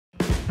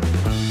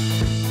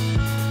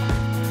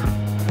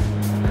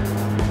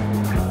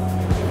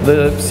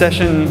The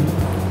session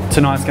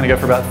tonight's going to go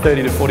for about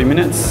 30 to 40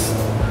 minutes.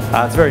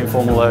 It's very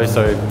informal though,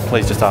 so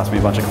please just ask me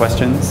a bunch of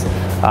questions.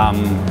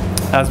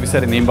 As we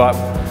said in the invite,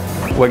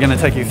 we're going to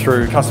take you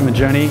through customer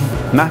journey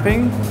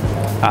mapping,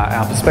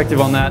 our perspective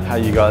on that, how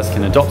you guys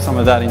can adopt some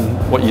of that in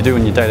what you do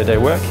in your day-to-day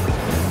work.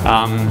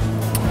 And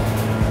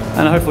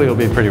hopefully it'll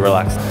be pretty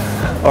relaxed.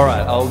 All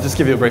right, I'll just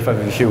give you a brief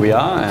overview of who we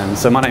are.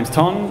 So my name's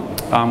Tom.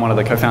 I'm one of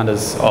the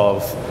co-founders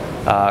of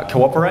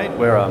Cooperate.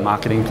 We're a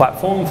marketing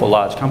platform for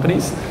large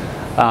companies.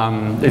 These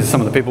are some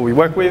of the people we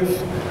work with.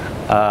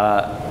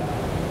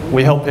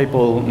 We help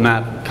people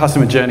map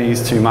customer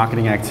journeys to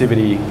marketing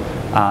activity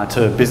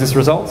to business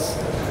results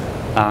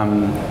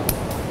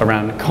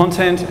around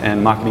content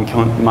and marketing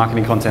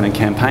content and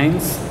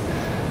campaigns.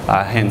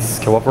 Hence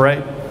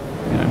Cooperate,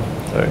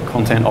 so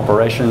content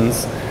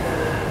operations.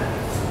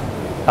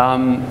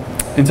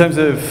 In terms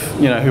of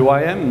who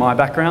I am, my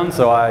background,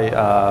 so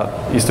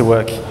I used to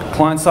work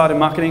client-side in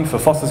marketing for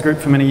Foster's Group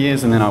for many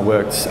years, and then I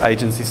worked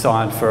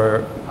agency-side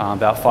for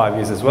about 5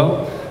 years as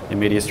well, in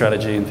media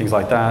strategy and things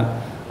like that.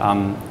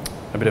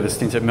 A bit of a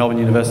stint at Melbourne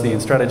University in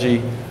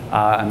strategy,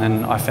 and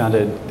then I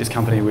founded this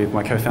company with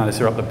my co-founders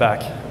here up the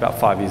back about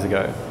 5 years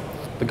ago.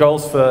 The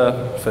goals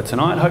for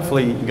tonight,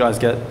 hopefully you guys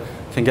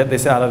can get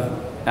this out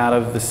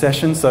of the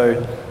session.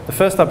 So the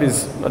first up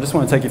is, I just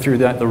want to take you through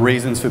the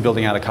reasons for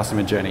building out a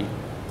customer journey.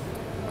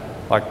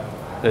 Like,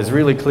 there's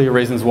really clear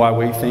reasons why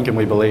we think and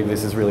we believe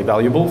this is really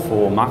valuable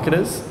for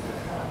marketers.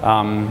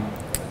 I'm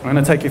going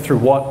to take you through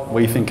what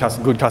we think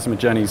good customer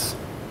journeys,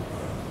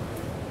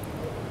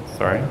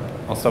 sorry,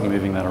 I'll stop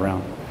moving that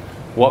around.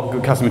 What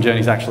good customer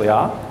journeys actually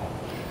are.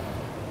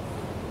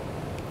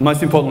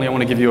 Most importantly, I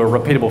want to give you a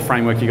repeatable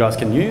framework you guys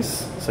can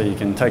use so you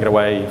can take it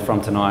away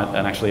from tonight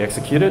and actually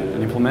execute it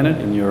and implement it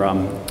in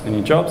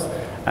your jobs.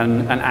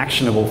 And an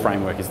actionable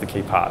framework is the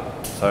key part.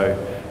 So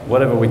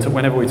whenever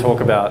we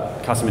talk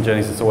about customer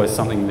journeys, it's always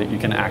something that you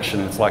can action.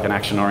 It's like an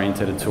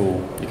action-oriented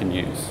tool you can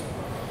use.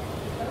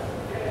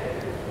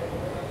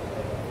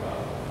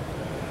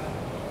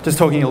 Just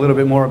talking a little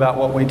bit more about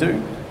what we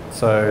do.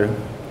 So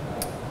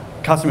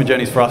customer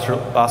journeys for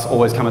us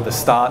always come at the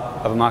start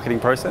of a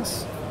marketing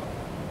process.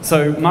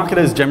 So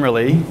marketers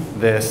generally,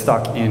 they're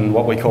stuck in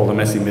what we call the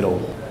messy middle.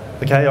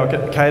 The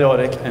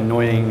chaotic,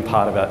 annoying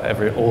part about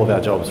all of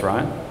our jobs,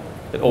 right?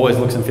 It always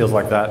looks and feels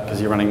like that because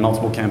you're running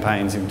multiple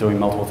campaigns, you're doing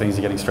multiple things,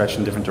 you're getting stretched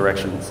in different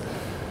directions.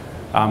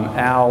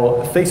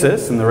 Our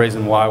thesis and the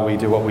reason why we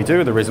do what we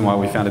do, the reason why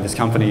we founded this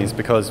company is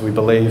because we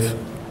believe,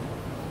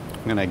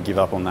 I'm going to give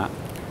up on that.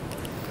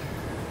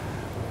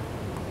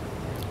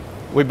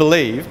 We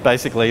believe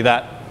basically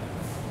that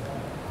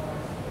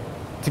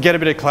to get a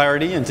bit of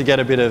clarity and to get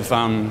a bit of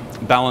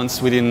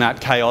balance within that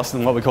chaos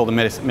and what we call the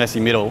messy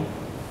middle,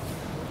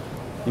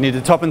 you need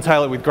to top and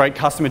tail it with great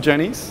customer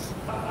journeys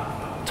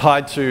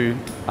tied to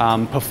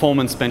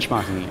performance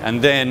benchmarking.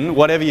 And then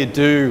whatever you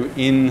do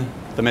in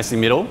the messy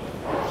middle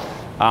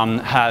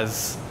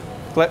has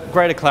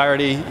greater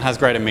clarity, has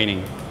greater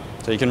meaning.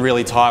 So you can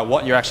really tie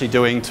what you're actually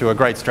doing to a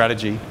great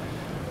strategy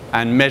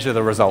and measure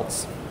the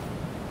results.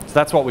 So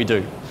that's what we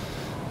do.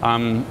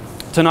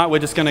 Tonight we're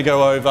just going to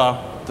go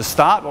over the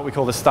start, what we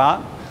call the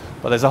start,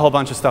 but there's a whole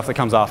bunch of stuff that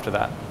comes after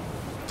that.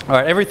 All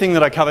right, everything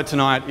that I covered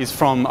tonight is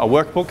from a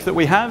workbook that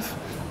we have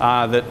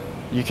that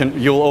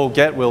you'll all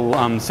get.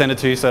 We'll send it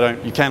to you, so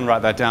you can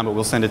write that down, but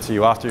we'll send it to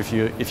you after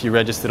if you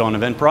registered on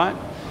Eventbrite.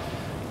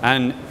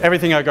 And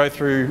everything I go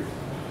through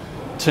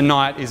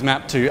tonight is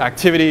mapped to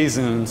activities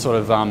and sort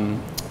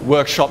of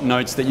workshop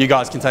notes that you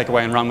guys can take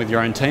away and run with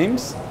your own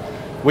teams.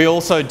 We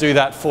also do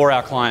that for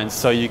our clients,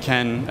 so you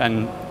can,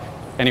 and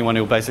anyone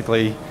who'll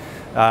basically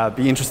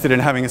be interested in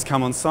having us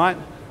come on site,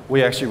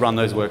 we actually run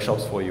those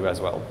workshops for you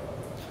as well.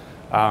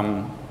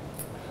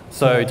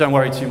 So don't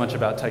worry too much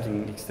about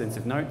taking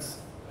extensive notes.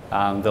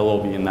 They'll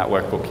all be in that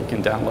workbook you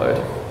can download.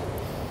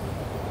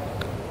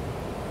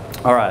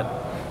 All right,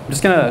 I'm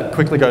just going to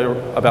quickly go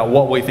about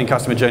what we think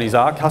customer journeys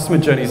are. Customer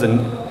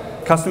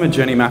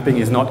journey mapping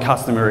is not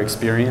customer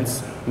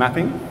experience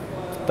mapping.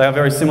 They are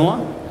very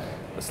similar,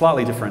 but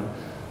slightly different.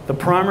 The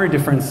primary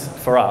difference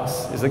for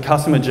us is that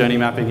customer journey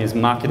mapping is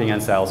marketing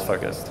and sales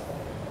focused.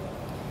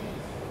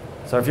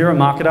 So if you're a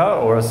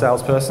marketer or a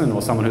salesperson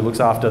or someone who looks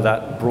after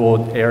that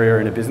broad area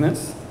in a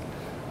business,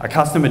 a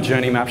customer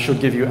journey map should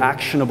give you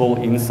actionable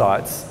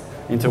insights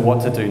into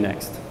what to do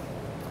next.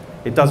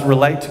 It does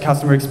relate to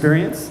customer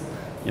experience.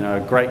 A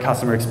great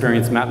customer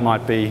experience map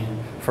might be,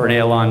 for an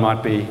airline,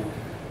 might be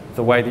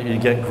the way that you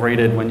get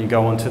greeted when you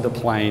go onto the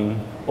plane,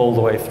 all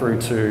the way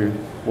through to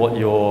what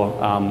your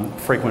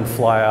frequent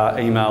flyer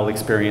email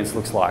experience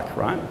looks like,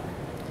 right?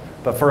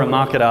 But for a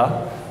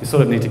marketer, you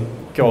sort of need to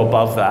go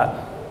above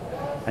that,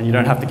 and you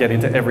don't have to get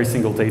into every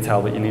single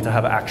detail, but you need to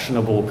have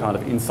actionable kind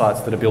of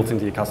insights that are built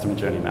into your customer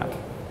journey map.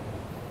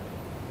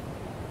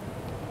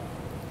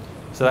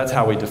 So that's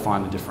how we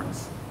define the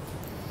difference.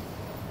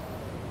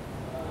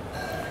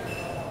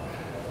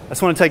 I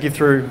just want to take you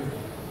through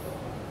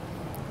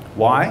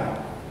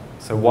why.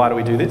 So why do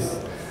we do this?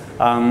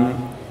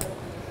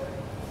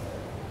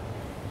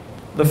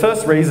 The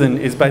first reason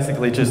is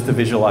basically just to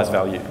visualize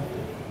value.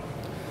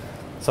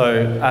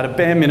 So at a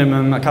bare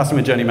minimum, a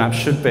customer journey map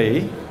should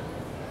be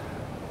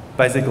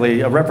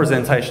basically a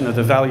representation of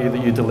the value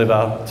that you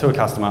deliver to a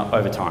customer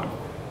over time.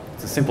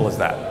 It's as simple as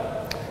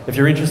that. If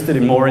you're interested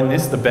in more in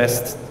this, the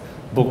best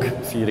book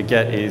for you to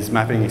get is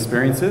Mapping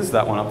Experiences,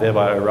 that one up there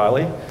by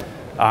O'Reilly.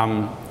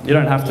 You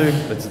don't have to,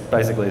 it's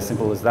basically as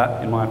simple as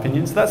that, in my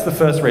opinion. So that's the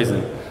first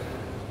reason.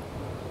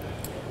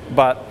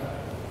 But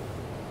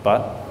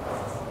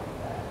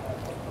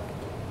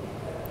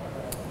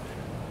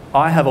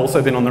I have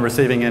also been on the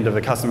receiving end of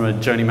a customer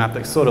journey map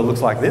that sort of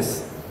looks like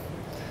this,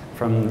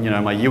 from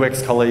my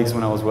UX colleagues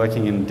when I was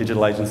working in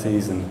digital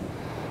agencies and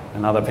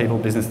other people,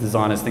 business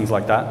designers, things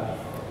like that.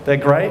 They're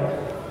great,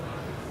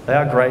 they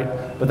are great,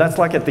 but that's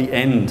like at the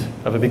end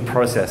of a big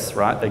process,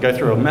 right? They go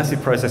through a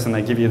massive process and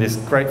they give you this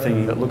great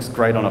thing that looks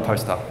great on a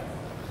poster.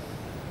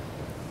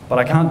 But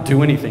I can't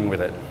do anything with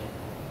it.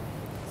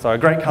 So a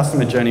great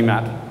customer journey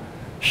map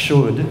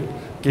should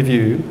give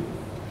you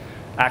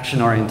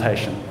action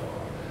orientation.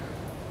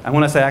 And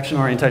when I say action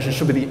orientation, it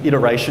should be the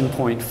iteration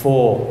point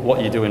for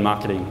what you do in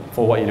marketing,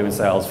 for what you do in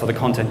sales, for the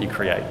content you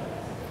create,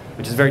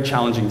 which is very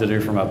challenging to do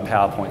from a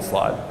PowerPoint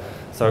slide.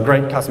 So a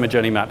great customer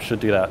journey map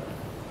should do that.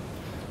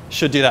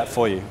 Should do that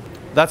for you.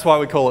 That's why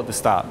we call it the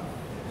start.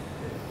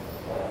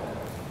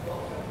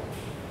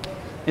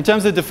 In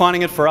terms of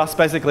defining it for us,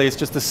 basically it's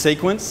just a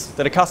sequence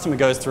that a customer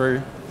goes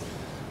through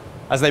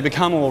as they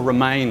become or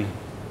remain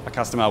a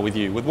customer with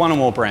you, with one or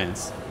more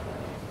brands.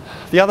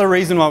 The other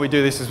reason why we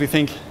do this is we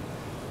think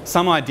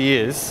some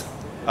ideas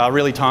are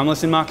really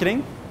timeless in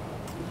marketing,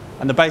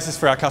 and the basis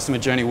for our customer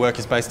journey work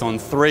is based on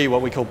 3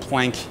 what we call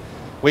plank,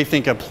 we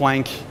think are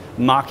plank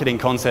marketing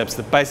concepts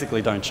that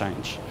basically don't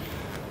change.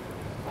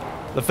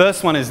 The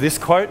first one is this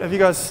quote. Have you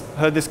guys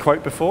heard this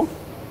quote before?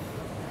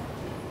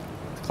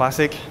 It's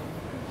classic.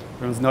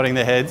 Everyone's nodding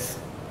their heads.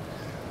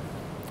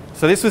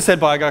 So this was said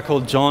by a guy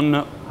called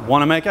John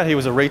Wanamaker. He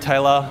was a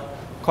retailer,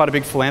 quite a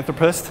big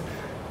philanthropist.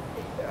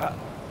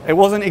 It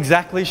wasn't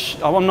exactly,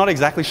 I'm not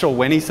exactly sure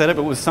when he said it,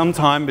 but it was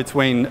sometime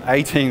between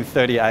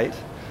 1838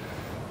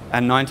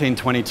 and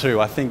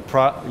 1922, I think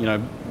prior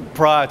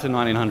to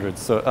 1900,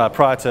 so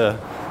prior to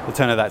the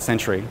turn of that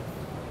century.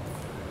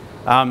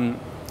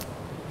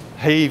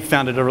 He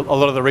founded a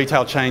lot of the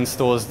retail chain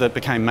stores that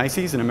became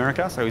Macy's in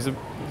America, so he's a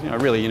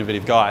really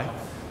innovative guy.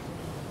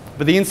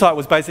 But the insight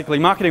was basically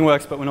marketing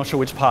works, but we're not sure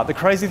which part. The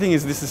crazy thing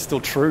is this is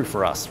still true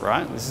for us,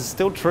 right? This is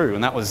still true,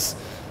 and that was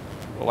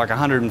like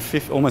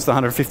almost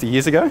 150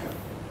 years ago.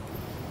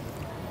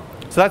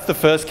 So that's the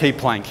first key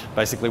plank,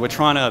 basically. We're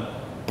trying to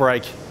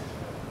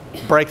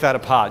break that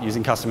apart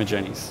using customer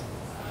journeys.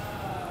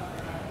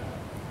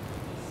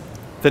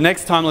 The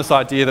next timeless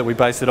idea that we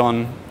base it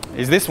on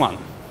is this one,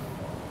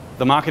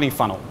 the marketing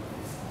funnel,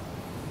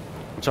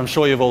 which I'm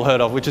sure you've all heard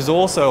of, which is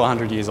also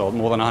 100 years old,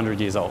 more than 100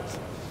 years old.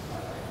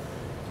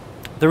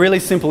 The really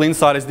simple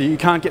insight is that you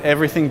can't get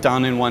everything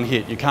done in one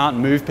hit. You can't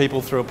move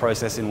people through a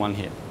process in one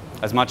hit.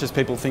 As much as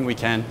people think we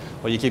can,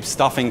 or you keep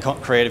stuffing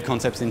creative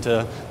concepts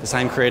into the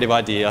same creative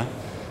idea,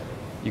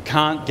 you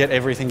can't get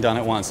everything done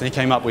at once. And he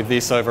came up with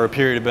this over a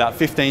period of about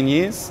 15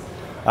 years,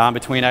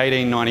 between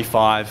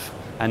 1895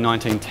 and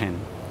 1910.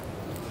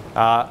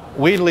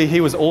 Weirdly,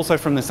 he was also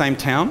from the same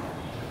town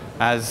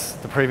as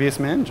the previous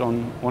man,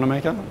 John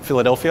Wanamaker,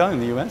 Philadelphia in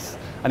the US.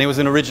 And he was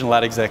an original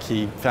ad exec.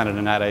 He founded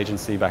an ad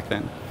agency back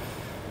then.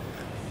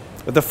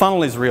 But the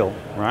funnel is real,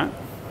 right?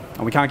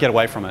 And we can't get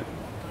away from it.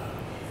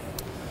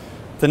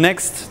 The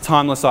next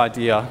timeless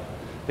idea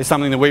is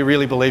something that we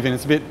really believe in.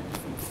 It's a bit,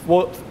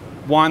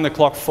 wind the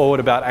clock forward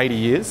about 80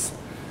 years.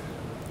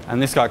 And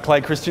this guy,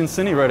 Clay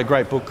Christensen, he wrote a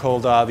great book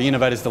called The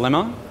Innovator's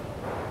Dilemma.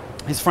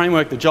 His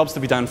framework, the jobs to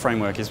be done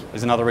framework,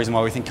 is another reason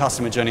why we think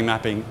customer journey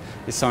mapping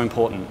is so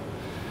important.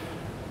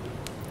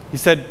 He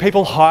said,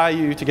 people hire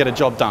you to get a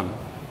job done.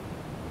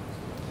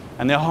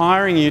 And they're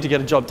hiring you to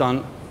get a job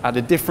done at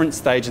a different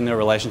stage in their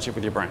relationship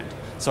with your brand.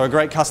 So a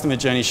great customer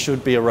journey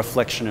should be a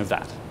reflection of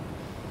that.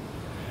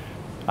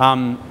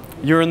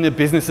 You're in the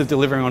business of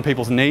delivering on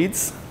people's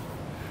needs,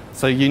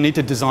 so you need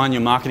to design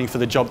your marketing for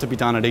the job to be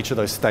done at each of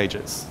those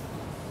stages.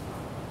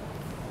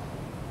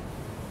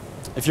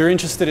 If you're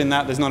interested in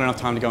that, there's not enough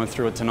time to go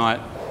through it tonight.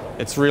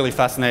 It's really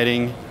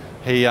fascinating.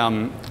 He's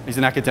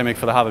an academic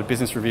for the Harvard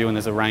Business Review, and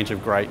there's a range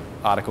of great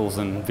articles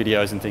and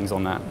videos and things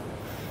on that.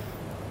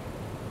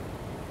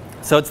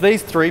 So it's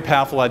these 3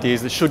 powerful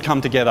ideas that should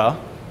come together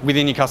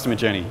within your customer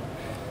journey.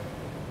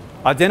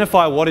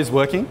 Identify what is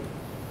working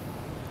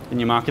in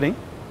your marketing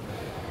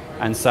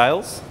and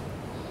sales.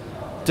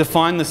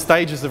 Define the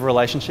stages of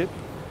relationship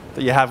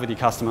that you have with your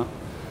customer,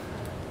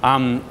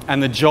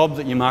 and the job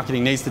that your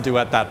marketing needs to do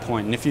at that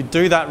point. And if you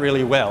do that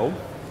really well,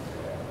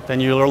 then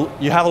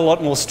you have a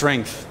lot more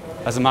strength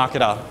as a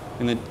marketer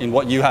in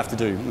what you have to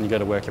do when you go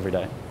to work every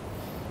day.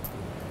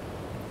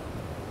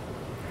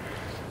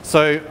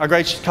 So a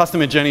great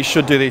customer journey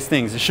should do these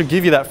things. It should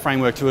give you that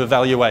framework to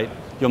evaluate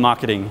your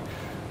marketing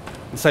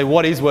and say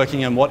what is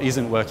working and what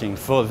isn't working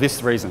for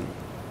this reason.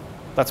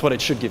 That's what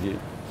it should give you.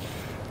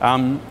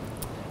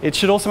 It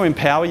should also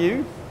empower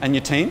you and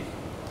your team.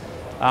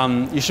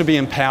 You should be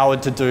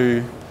empowered to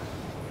do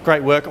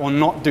great work or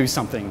not do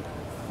something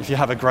if you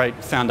have a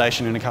great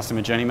foundation in a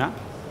customer journey map.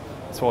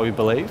 That's what we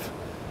believe.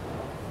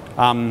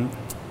 And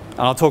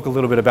I'll talk a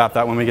little bit about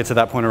that when we get to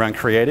that point around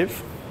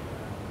creative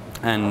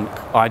and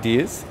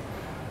ideas.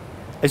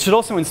 It should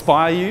also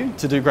inspire you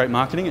to do great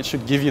marketing. It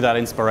should give you that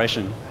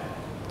inspiration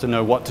to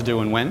know what to do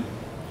and when.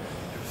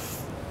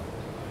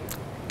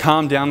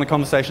 Calm down the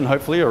conversation,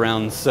 hopefully,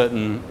 around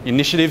certain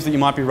initiatives that you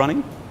might be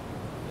running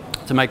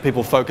to make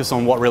people focus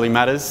on what really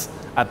matters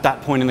at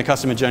that point in the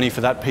customer journey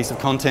for that piece of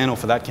content or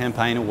for that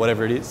campaign or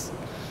whatever it is.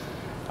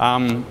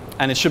 And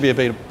it should be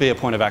a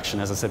point of action,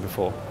 as I said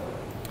before.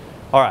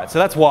 All right, so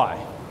that's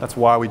why. That's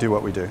why we do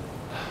what we do.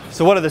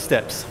 So what are the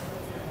steps?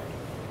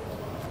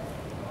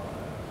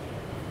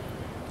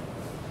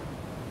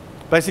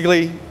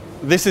 Basically,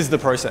 this is the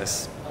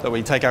process that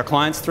we take our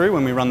clients through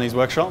when we run these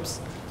workshops.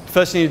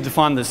 First, you need to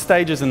define the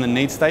stages and the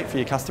need state for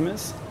your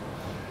customers.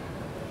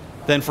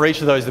 Then for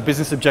each of those, the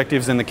business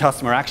objectives and the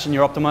customer action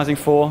you're optimizing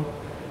for.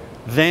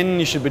 Then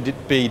you should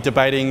be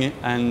debating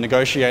and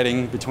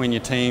negotiating between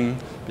your team,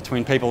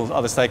 between people,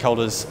 other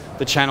stakeholders,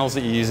 the channels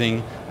that you're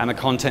using, and the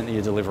content that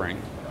you're delivering.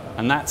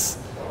 And that's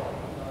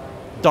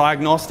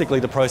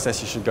diagnostically the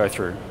process you should go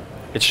through.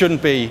 It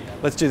shouldn't be,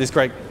 let's do this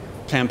great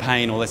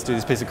campaign or let's do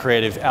this piece of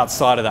creative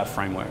outside of that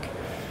framework.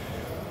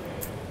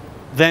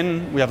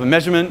 Then we have a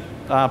measurement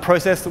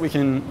process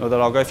that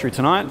I'll go through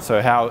tonight,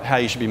 so how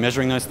you should be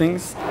measuring those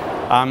things.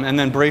 And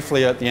then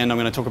briefly at the end, I'm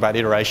going to talk about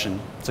iteration.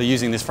 So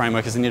using this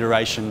framework as an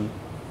iteration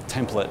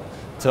template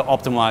to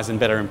optimize and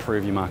better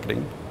improve your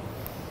marketing.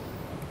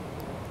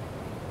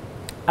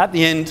 At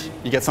the end,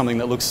 you get something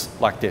that looks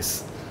like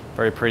this,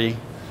 very pretty,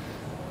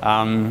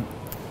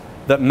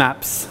 that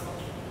maps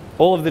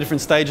all of the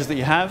different stages that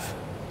you have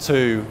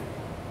to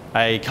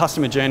a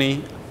customer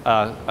journey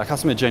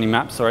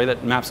map, that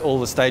maps all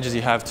the stages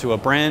you have to a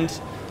brand,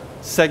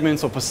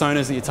 segments or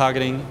personas that you're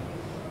targeting,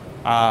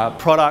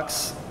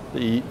 products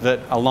that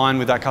align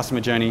with that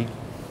customer journey,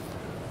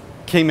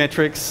 key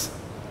metrics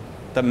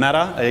that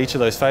matter at each of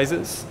those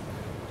phases,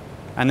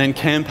 and then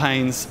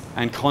campaigns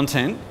and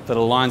content that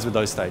aligns with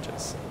those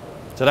stages.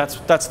 So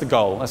that's the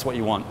goal, that's what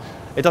you want.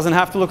 It doesn't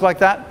have to look like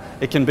that,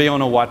 it can be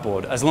on a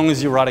whiteboard. As long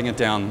as you're writing it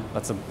down,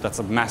 that's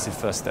a massive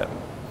first step.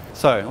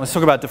 So let's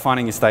talk about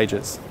defining your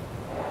stages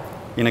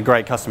in a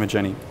great customer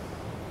journey.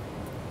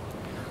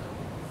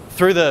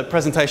 Through the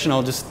presentation,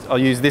 I'll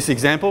use this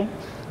example.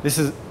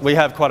 We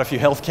have quite a few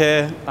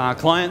healthcare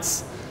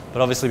clients,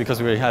 but obviously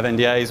because we have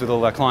NDAs with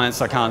all our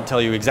clients, I can't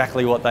tell you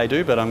exactly what they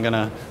do, but I'm going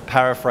to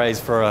paraphrase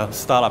for a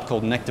startup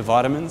called Nectar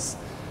Vitamins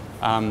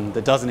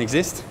that doesn't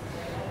exist.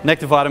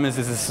 Nectar Vitamins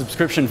is a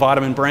subscription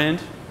vitamin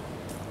brand.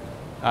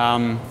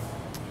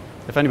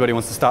 If anybody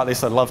wants to start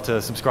this, I'd love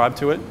to subscribe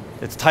to it.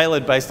 It's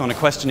tailored based on a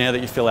questionnaire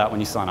that you fill out when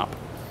you sign up.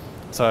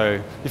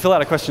 So you fill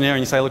out a questionnaire and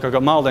you say, look, I've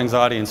got mild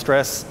anxiety and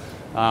stress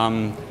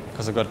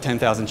because I've got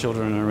 10,000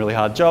 children and a really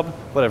hard job,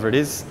 whatever it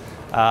is.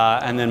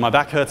 And then my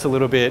back hurts a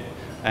little bit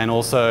and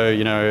also,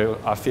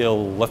 I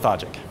feel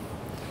lethargic.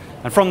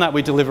 And from that,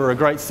 we deliver a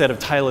great set of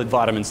tailored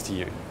vitamins to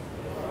you.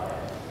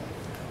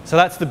 So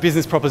that's the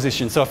business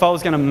proposition. So if I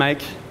was going to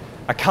make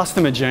a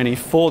customer journey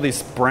for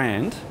this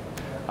brand,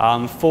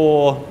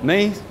 for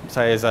me,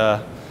 say as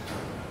a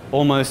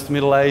almost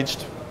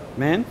middle-aged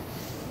man,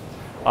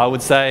 I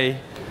would try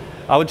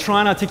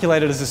and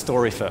articulate it as a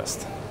story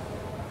first.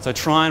 So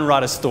try and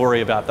write a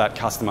story about that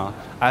customer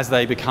as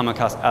they become a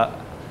customer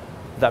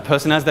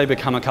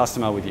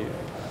with you.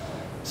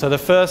 So the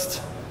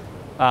first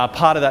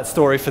part of that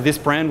story for this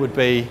brand would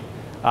be,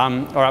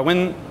 all right,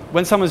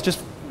 when someone's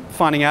just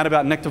finding out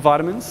about Nectar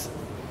Vitamins,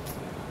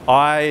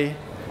 I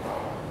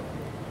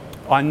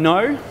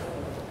know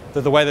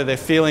that the way that they're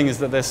feeling is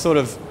that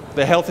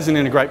their health isn't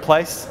in a great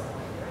place,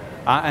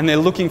 and they're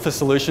looking for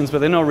solutions, but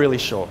they're not really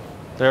sure.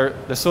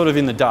 They're sort of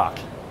in the dark.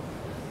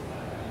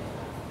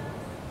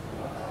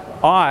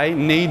 I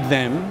need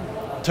them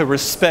to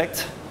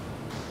respect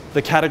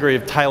the category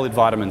of tailored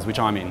vitamins, which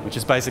I'm in, which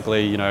is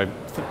basically,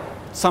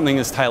 something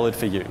that's tailored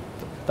for you.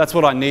 That's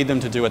what I need them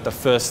to do at the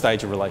first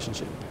stage of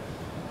relationship.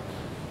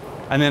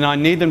 And then I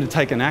need them to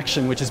take an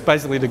action, which is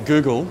basically to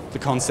Google the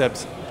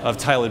concept of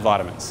tailored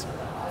vitamins.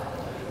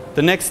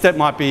 The next step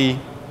might be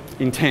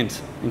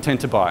intent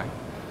to buy.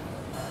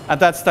 At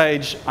that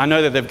stage, I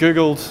know that they've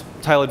Googled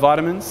tailored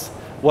vitamins.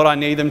 What I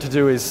need them to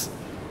do is,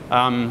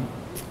 and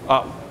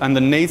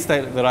the need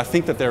state that I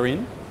think that they're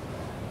in,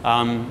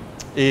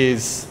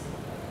 is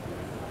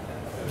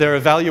they're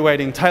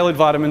evaluating tailored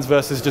vitamins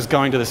versus just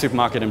going to the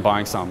supermarket and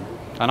buying some.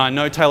 And I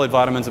know tailored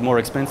vitamins are more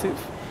expensive.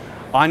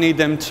 I need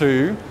them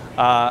to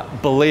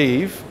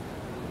believe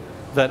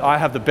that I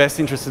have the best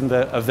interest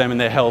of them and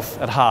their health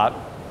at heart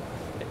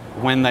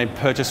when they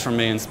purchase from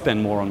me and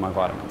spend more on my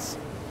vitamins.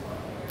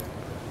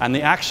 And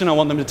the action I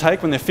want them to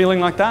take when they're feeling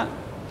like that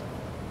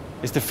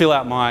is to fill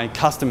out my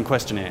custom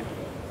questionnaire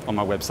on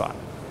my website.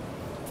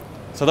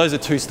 So those are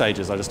two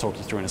stages I just talked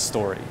you through in a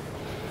story.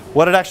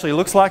 What it actually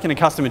looks like in a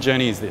customer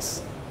journey is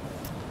this.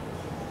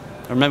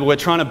 Remember, we're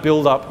trying to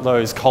build up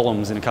those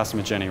columns in a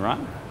customer journey, right?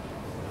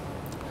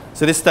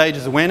 So this stage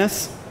is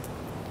awareness.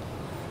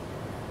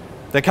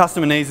 Their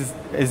customer needs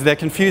is they're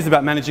confused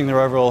about managing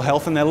their overall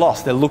health and they're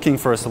lost. They're looking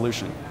for a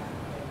solution.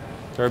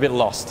 They're a bit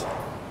lost.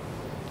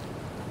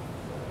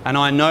 And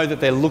I know that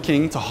they're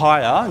looking to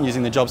hire,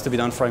 using the Jobs to Be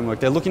Done framework,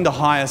 they're looking to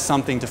hire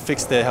something to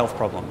fix their health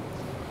problem.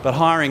 But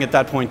hiring at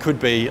that point could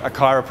be a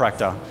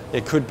chiropractor.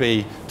 It could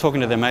be talking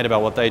to their mate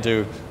about what they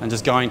do and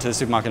just going to the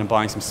supermarket and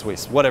buying some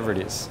Swiss, whatever it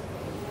is.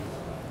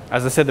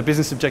 As I said, the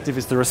business objective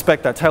is to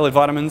respect that tailored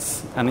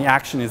vitamins, and the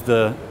action is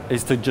to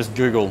just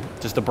Google,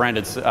 just the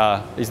branded,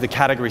 is the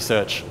category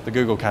search, the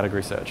Google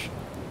category search.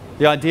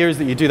 The idea is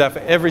that you do that for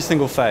every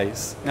single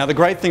phase. Now, the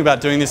great thing about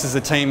doing this as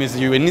a team is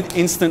you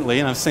instantly,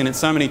 and I've seen it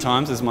so many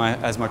times as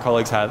my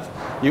colleagues have,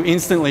 you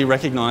instantly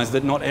recognize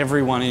that not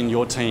everyone in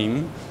your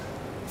team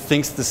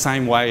thinks the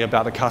same way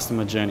about the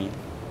customer journey.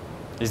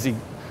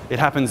 It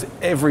happens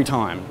every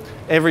time.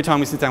 Every time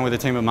we sit down with a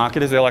team of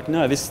marketers, they're like,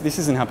 no, this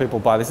isn't how people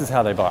buy, this is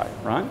how they buy,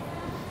 right?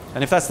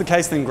 And if that's the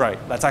case, then great.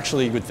 That's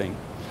actually a good thing.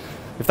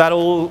 If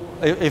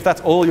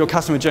that's all your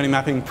customer journey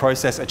mapping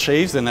process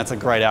achieves, then that's a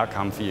great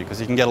outcome for you because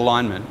you can get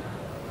alignment.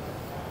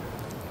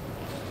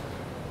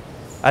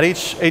 At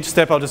each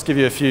step, I'll just give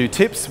you a few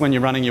tips when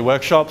you're running your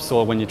workshops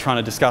or when you're trying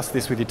to discuss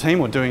this with your team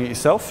or doing it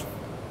yourself.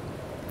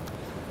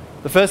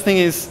 The first thing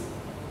is,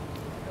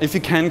 if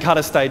you can cut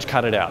a stage,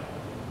 cut it out.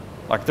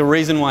 Like the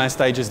reason why a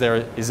stage is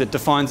there is it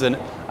defines an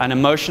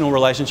emotional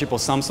relationship or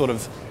some sort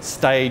of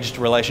staged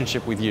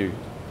relationship with you.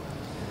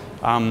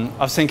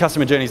 I've seen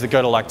customer journeys that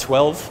go to like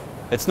 12.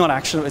 It's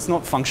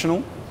not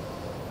functional.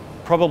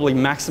 Probably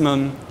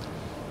maximum,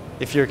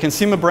 if you're a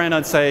consumer brand,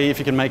 I'd say if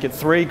you can make it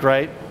 3,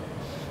 great.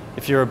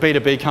 If you're a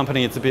B2B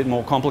company, it's a bit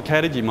more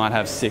complicated, you might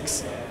have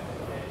 6.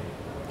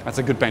 That's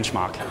a good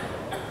benchmark.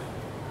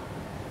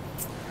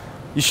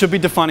 You should be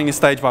defining a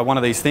stage by one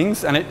of these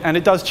things, and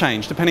it does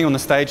change. Depending on the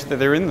stage that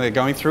they're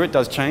going through, it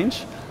does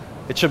change.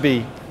 It should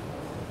be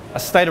a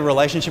state of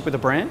relationship with the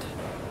brand,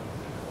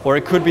 or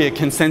it could be a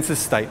consensus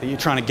state that you're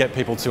trying to get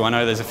people to. I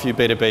know there's a few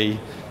B2B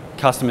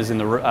customers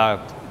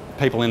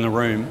people in the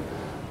room.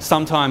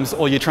 Sometimes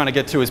all you're trying to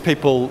get to is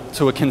people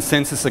to a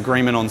consensus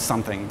agreement on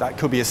something. That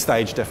could be a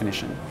stage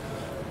definition.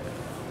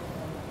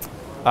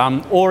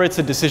 Or it's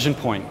a decision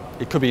point.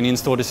 It could be an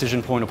in-store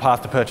decision point or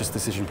path to purchase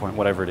decision point,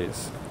 whatever it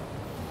is.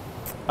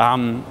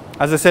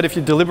 As I said, if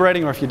you're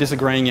deliberating or if you're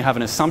disagreeing, you have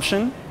an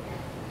assumption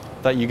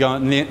that you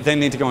then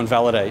need to go and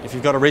validate. If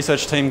you've got a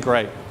research team,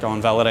 great, go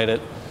and validate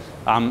it.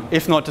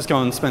 If not, just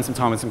go and spend some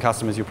time with some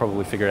customers, you'll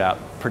probably figure it out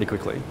pretty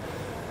quickly.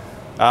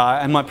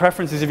 And my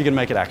preference is if you can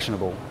make it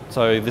actionable.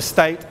 So the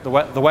state, the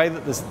way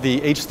that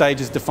each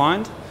stage is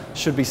defined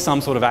should be some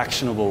sort of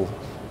actionable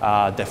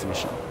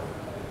definition.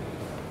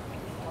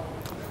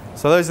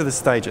 So those are the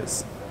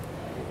stages.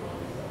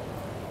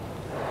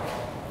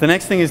 The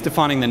next thing is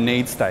defining the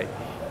need state.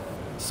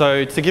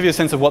 So to give you a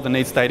sense of what the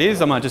need state is,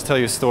 I might just tell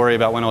you a story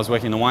about when I was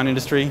working in the wine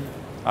industry.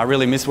 I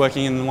really miss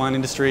working in the wine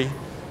industry,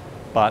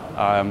 but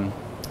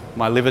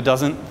my liver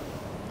doesn't.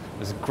 It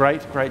was a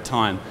great, great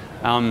time.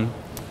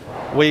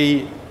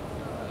 We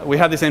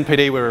had this NPD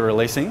we were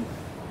releasing,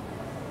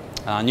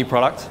 a new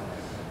product,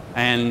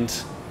 and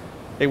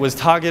it was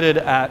targeted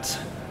at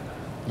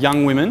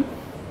young women,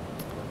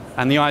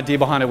 and the idea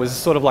behind it was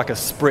sort of like a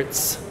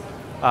spritz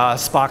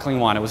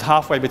sparkling wine. It was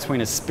halfway between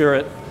a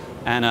spirit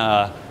and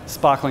a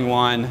sparkling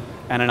wine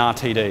and an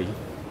RTD.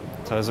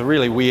 So it was a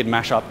really weird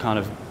mashup kind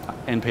of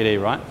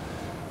NPD, right?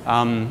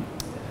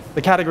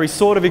 The category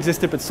sort of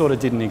existed, but sort of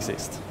didn't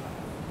exist.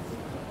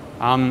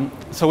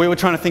 So we were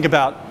trying to think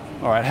about,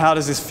 all right, how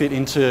does this fit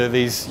into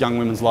these young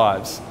women's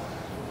lives?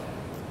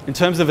 In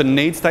terms of a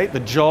need state, the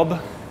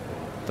job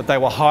that they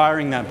were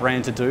hiring that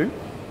brand to do,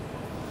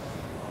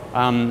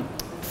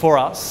 for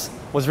us,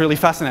 was really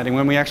fascinating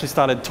when we actually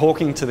started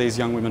talking to these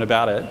young women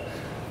about it.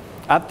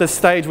 At the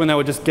stage when they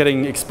were just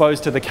getting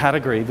exposed to the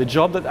category, the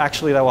job that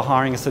actually they were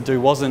hiring us to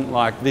do wasn't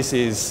like, this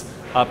is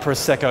a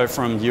Prosecco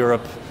from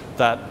Europe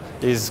that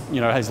is,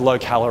 has low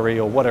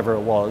calorie or whatever it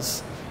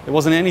was. It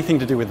wasn't anything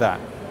to do with that.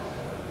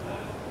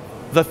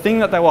 The thing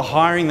that they were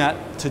hiring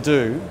that to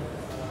do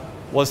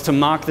was to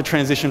mark the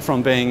transition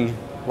from being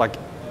like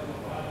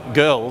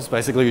girls,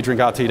 basically, who drink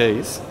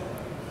RTDs,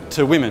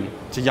 to women,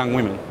 to young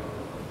women.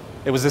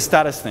 It was a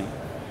status thing.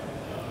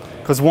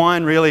 Because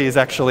wine really is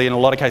actually, in a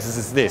lot of cases,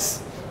 is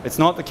this. It's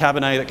not the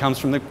Cabernet that comes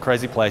from the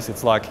crazy place.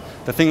 It's like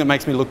the thing that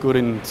makes me look good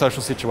in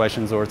social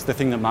situations, or it's the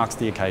thing that marks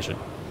the occasion.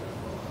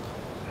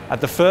 At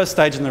the first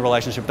stage in the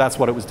relationship, that's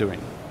what it was doing,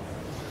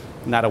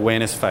 in that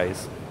awareness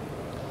phase.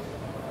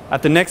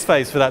 At the next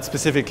phase for that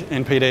specific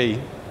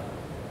NPD,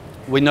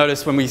 we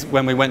noticed when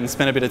we went and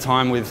spent a bit of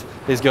time with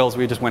these girls,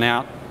 we just went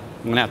out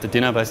to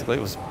dinner, basically.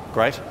 It was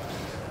great.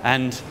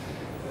 And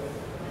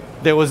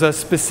there was a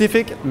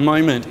specific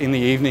moment in the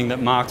evening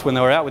that marked, when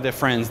they were out with their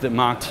friends, that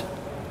marked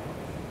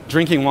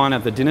drinking wine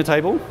at the dinner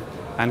table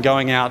and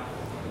going out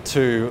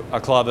to a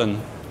club and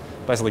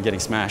basically getting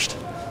smashed.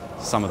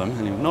 Some of them,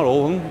 and not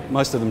all of them,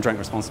 most of them drank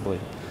responsibly.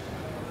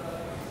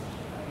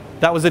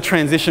 That was a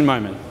transition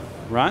moment,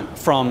 right?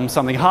 From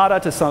something harder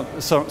to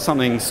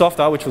something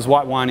softer, which was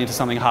white wine, into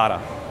something harder.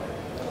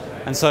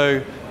 And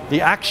so the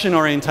action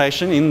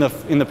orientation in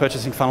the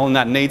purchasing funnel in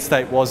that need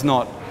state was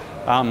not,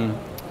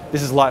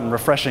 this is light and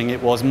refreshing,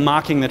 it was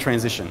marking the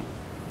transition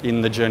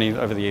in the journey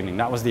over the evening.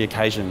 That was the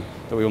occasion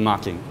that we were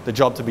marking, the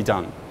job to be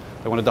done.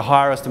 They wanted to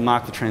hire us to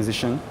mark the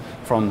transition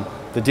from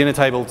the dinner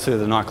table to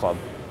the nightclub.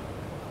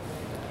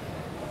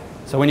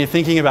 So when you're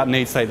thinking about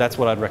need state, that's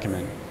what I'd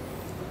recommend.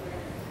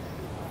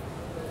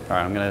 All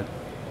right, I'm going to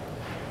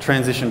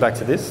transition back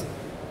to this,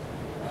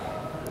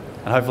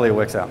 and hopefully it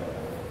works out.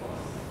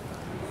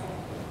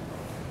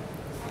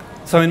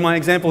 So in my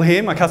example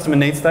here, my customer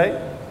need state,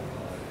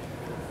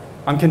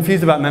 I'm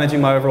confused about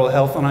managing my overall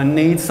health and I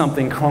need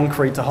something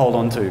concrete to hold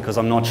on to because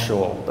I'm not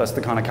sure. That's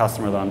the kind of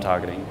customer that I'm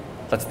targeting.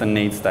 That's the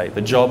need state,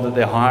 the job that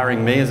they're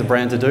hiring me as a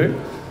brand to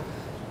do.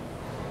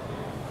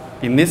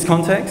 In this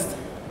context,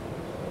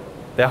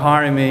 they're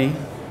hiring me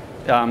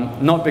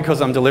not because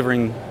I'm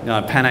delivering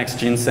Panax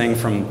ginseng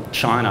from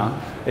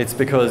China. It's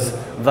because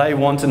they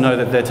want to know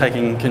that they're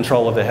taking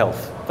control of their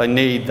health. They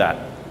need that.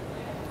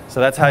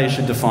 So that's how you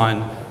should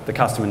define the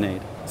customer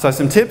need. So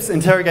some tips: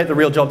 interrogate the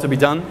real job to be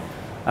done,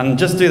 and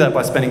just do that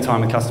by spending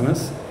time with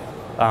customers.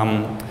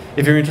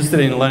 If you're interested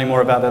in learning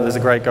more about that, there's a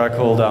great guy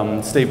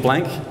called Steve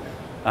Blank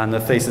and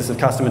the Thesis of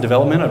Customer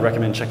Development. I'd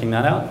recommend checking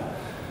that out.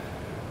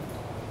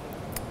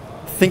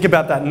 Think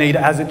about that need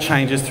as it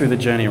changes through the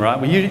journey, right?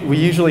 We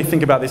usually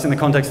think about this in the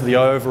context of the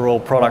overall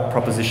product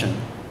proposition.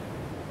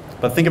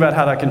 But think about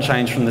how that can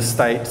change from the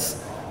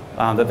states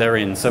that they're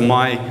in. So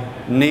my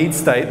need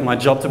state, my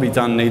job to be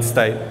done need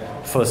state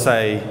for,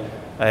 say,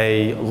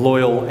 a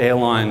loyal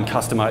airline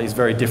customer is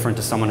very different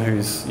to someone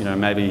who's,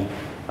 maybe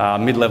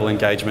mid-level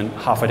engagement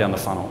halfway down the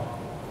funnel.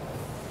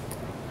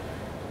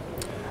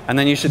 And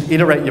then you should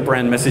iterate your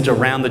brand message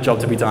around the job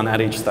to be done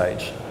at each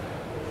stage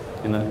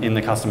in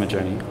the customer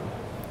journey.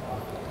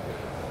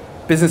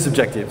 Business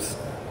objectives.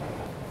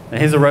 Now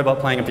here's a robot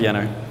playing a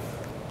piano.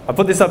 I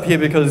put this up here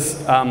because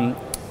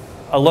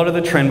a lot of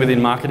the trend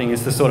within marketing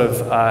is to sort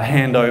of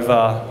hand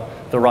over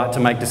the right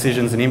to make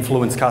decisions and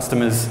influence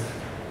customers.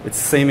 It's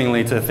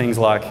seemingly to things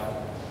like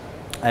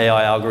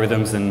AI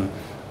algorithms and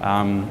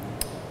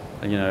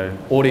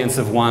audience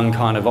of one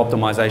kind of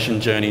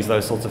optimization journeys,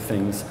 those sorts of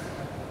things.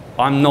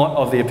 I'm not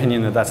of the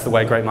opinion that that's the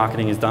way great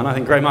marketing is done. I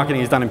think great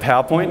marketing is done in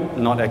PowerPoint,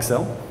 not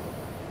Excel.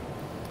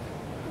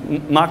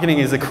 Marketing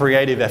is a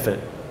creative effort,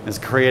 it's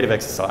a creative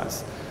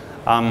exercise.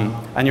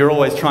 And you're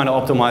always trying to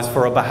optimize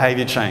for a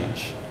behavior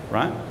change,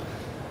 right?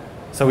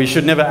 So we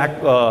should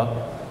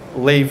never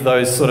leave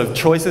those sort of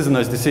choices and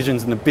those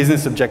decisions and the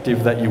business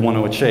objective that you want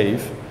to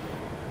achieve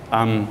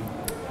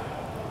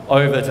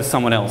over to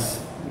someone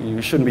else.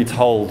 You shouldn't be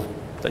told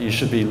that you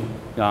should be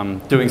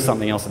doing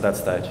something else at that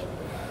stage.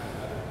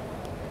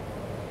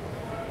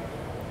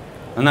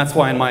 And that's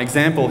why in my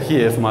example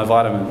here for my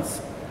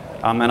vitamins,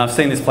 and I've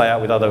seen this play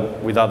out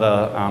with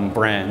other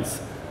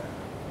brands,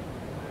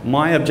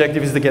 my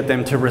objective is to get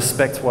them to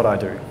respect what I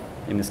do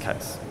in this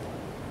case.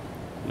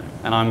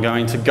 And I'm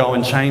going to go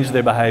and change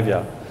their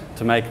behavior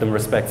to make them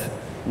respect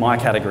my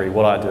category,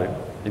 what I do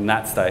in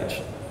that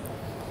stage.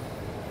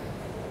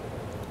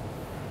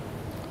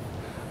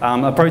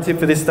 A pro tip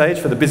for this stage,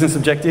 for the business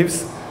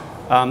objectives,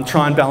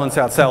 try and balance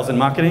out sales and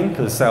marketing,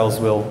 because sales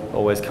will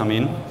always come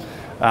in,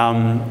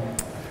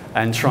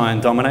 and try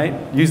and dominate.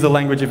 Use the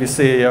language of your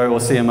CEO or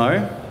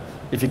CMO,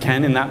 if you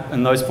can,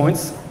 in those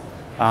points,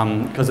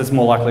 because it's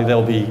more likely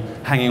they'll be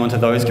hanging onto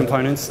those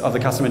components of the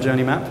customer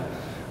journey map.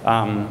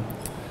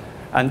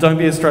 And don't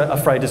be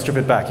afraid to strip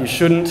it back. You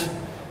shouldn't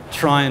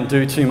try and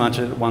do too much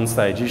at one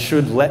stage. You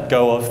should let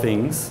go of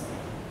things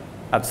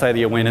at, say,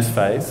 the awareness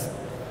phase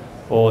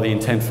or the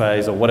intent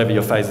phase or whatever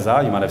your phases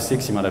are. You might have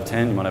 6, you might have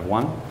 10, you might have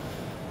 1,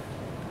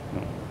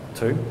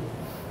 2.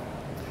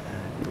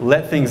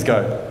 Let things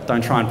go.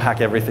 Don't try and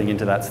pack everything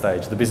into that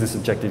stage. The business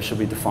objective should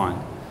be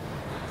defined.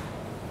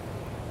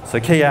 So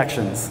key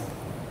actions.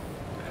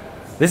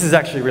 This is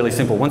actually really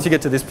simple. Once you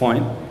get to this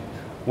point,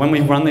 when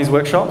we run these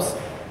workshops,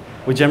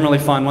 we generally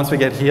find once we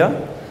get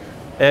here,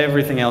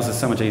 everything else is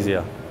so much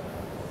easier.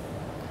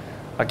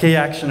 A key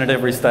action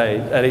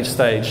at each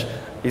stage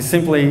is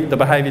simply the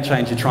behavior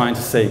change you're trying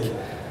to seek,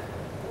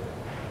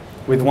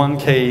 with one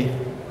key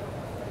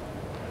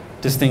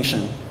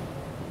distinction. You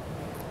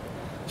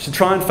should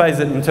try and phase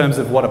it in terms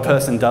of what a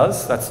person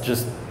does. That's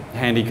just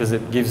handy because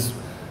it gives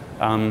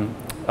a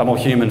more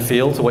human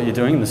feel to what you're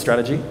doing in the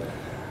strategy.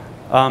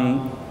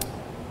 But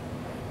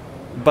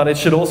it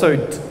should also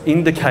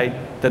indicate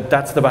that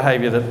that's the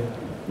behavior that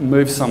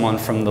moves someone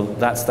from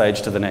that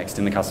stage to the next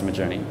in the customer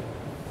journey.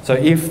 So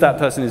if that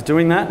person is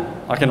doing that,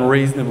 I can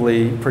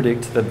reasonably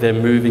predict that they're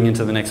moving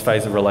into the next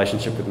phase of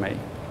relationship with me.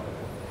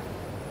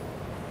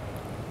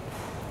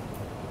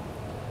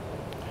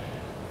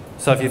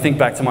 So if you think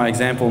back to my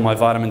example, my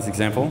vitamins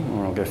example,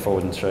 or I'll go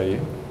forward and show you.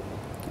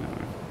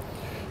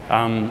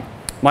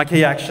 My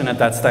key action at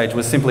that stage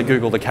was simply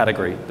Google the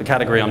category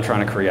I'm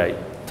trying to create,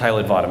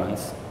 tailored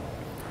vitamins.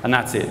 And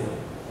that's it.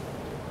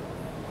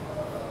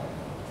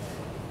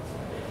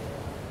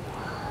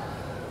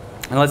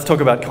 And let's talk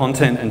about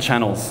content and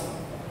channels.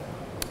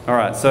 All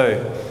right,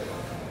 so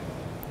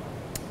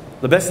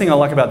the best thing I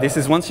like about this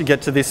is once you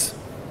get to this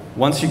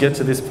once you get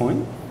to this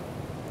point,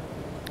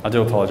 I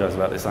do apologise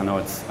about this, I know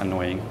it's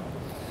annoying.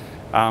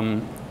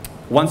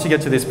 Once you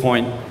get to this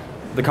point,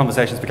 the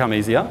conversations become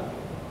easier.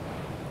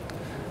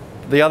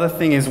 The other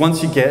thing is,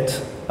 once you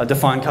get a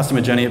defined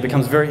customer journey, it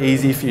becomes very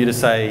easy for you to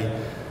say,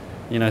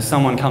 you know,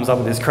 someone comes up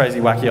with this crazy,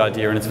 wacky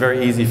idea, and it's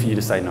very easy for you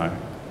to say no,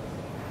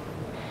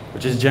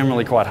 which is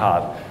generally quite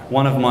hard.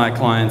 One of my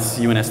clients,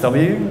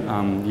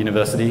 UNSW,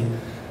 university,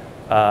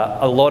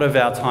 a lot of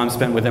our time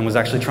spent with them was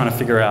actually trying to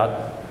figure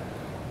out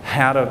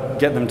how to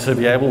get them to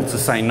be able to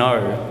say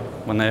no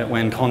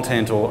when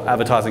content or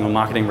advertising or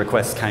marketing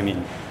requests came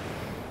in.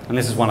 And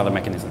this is one of the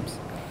mechanisms.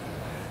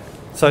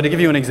 So to give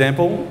you an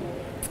example,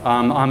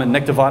 I'm at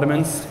Nectar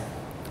Vitamins,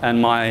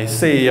 and my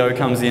CEO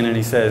comes in and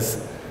he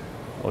says,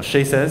 or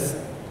she says,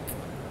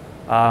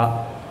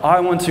 I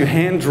want to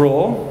hand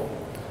draw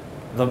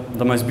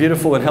the most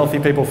beautiful and healthy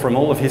people from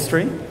all of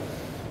history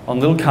on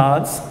little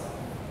cards,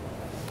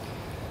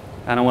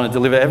 and I want to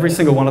deliver every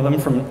single one of them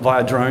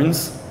via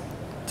drones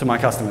to my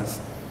customers.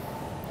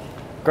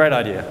 Great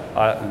idea.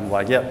 I'm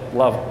like, yep,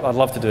 I'd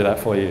love to do that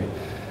for you.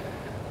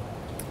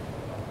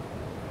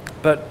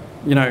 But,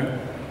 you know,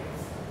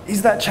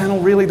 is that channel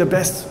really the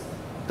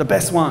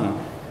best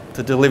one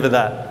to deliver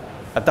that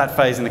at that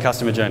phase in the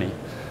customer journey?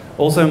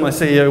 Also, my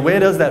CEO, where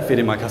does that fit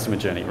in my customer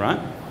journey, right?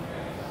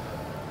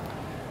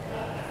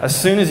 As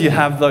soon as you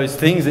have those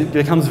things, it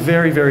becomes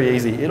very, very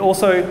easy. It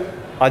also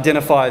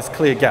identifies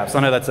clear gaps. I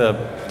know that's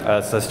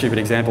a stupid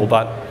example,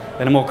 but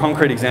in a more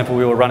concrete example,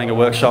 we were running a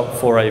workshop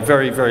for a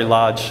very, very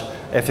large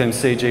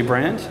FMCG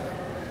brand.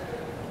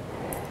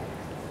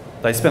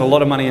 They spent a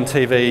lot of money in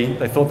TV.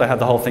 They thought they had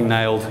the whole thing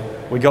nailed.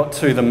 We got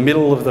to the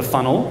middle of the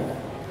funnel,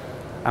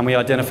 and we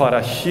identified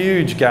a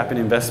huge gap in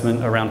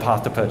investment around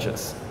path to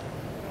purchase.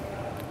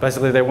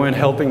 Basically, they weren't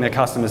helping their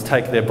customers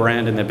take their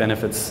brand and their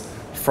benefits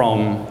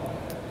from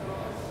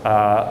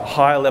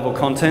higher level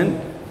content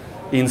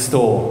in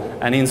store.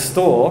 And in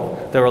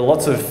store, there are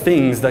lots of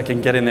things that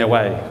can get in their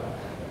way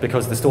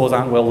because the stores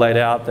aren't well laid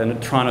out. They're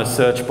trying to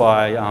search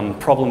by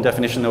problem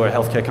definition. They were a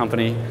healthcare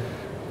company,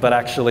 but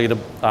actually they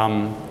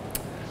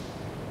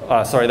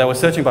were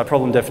searching by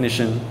problem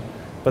definition,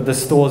 but the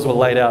stores were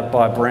laid out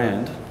by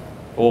brand,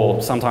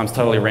 or sometimes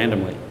totally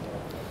randomly.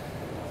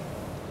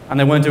 And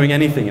they weren't doing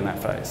anything in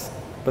that phase.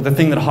 But the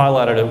thing that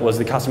highlighted it was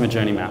the customer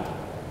journey map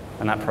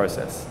and that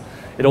process.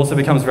 It also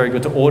becomes very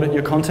good to audit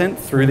your content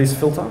through this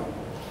filter,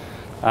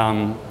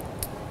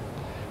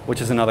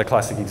 which is another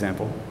classic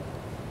example.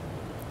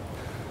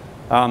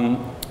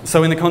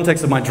 So in the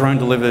context of my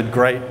drone-delivered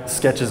great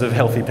sketches of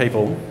healthy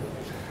people,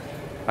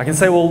 I can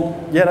say,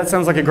 well, yeah, that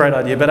sounds like a great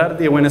idea, but out of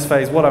the awareness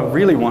phase, what I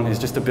really want is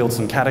just to build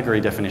some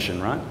category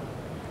definition, right?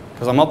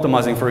 Because I'm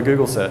optimizing for a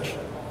Google search.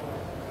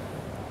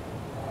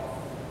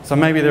 So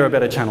maybe there are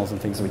better channels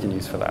and things we can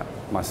use for that,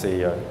 my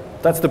CEO.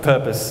 That's the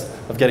purpose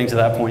of getting to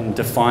that point and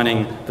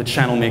defining the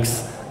channel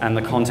mix and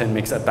the content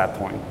mix at that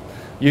point.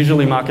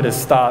 Usually marketers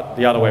start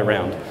the other way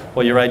around.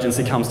 Or your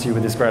agency comes to you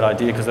with this great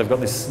idea because they've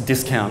got this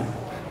discount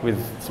with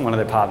one of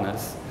their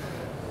partners.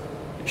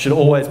 You should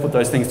always put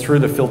those things through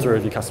the filter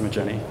of your customer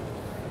journey.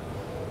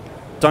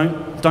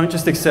 Don't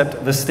just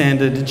accept the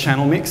standard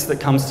channel mix that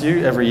comes to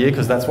you every year,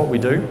 because that's what we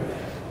do.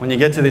 When you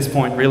get to this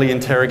point, really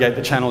interrogate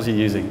the channels you're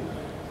using,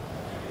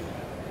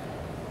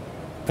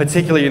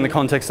 particularly in the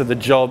context of the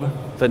job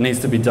that needs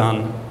to be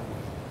done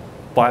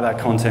by that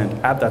content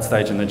at that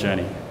stage in the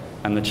journey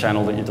and the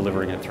channel that you're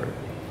delivering it through.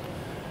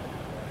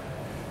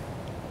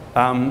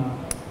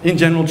 In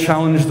general,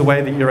 challenge the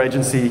way that your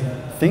agency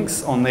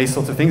thinks on these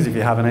sorts of things, if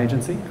you have an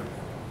agency,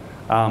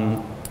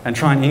 and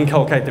try and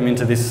inculcate them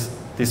into this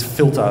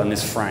filter and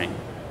this frame.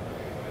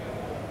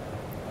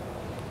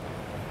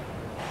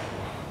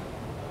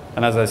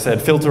 And as I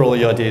said, filter all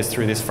your ideas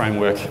through this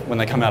framework when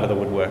they come out of the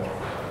woodwork.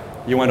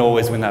 You won't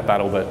always win that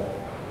battle, but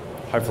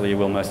hopefully you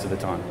will most of the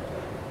time.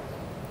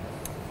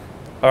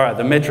 All right,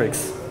 the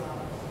metrics.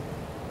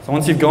 So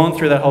once you've gone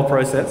through that whole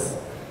process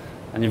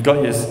and you've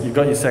got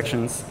your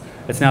sections,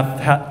 it's now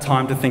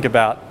time to think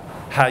about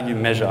how you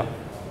measure.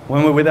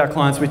 When we're with our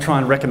clients, we try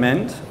and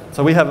recommend.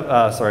 So we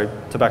have, sorry,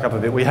 to back up a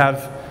bit, we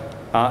have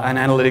an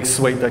analytics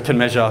suite that can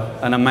measure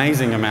an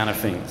amazing amount of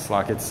things.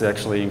 Like, it's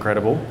actually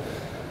incredible.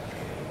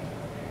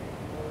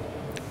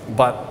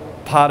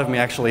 But part of me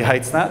actually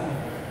hates that,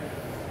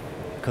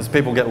 because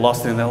people get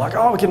lost in it. They're like,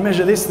 oh, we can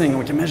measure this thing, and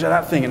we can measure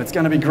that thing, and it's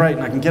going to be great,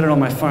 and I can get it on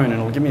my phone, and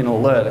it'll give me an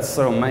alert. It's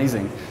so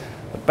amazing.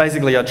 But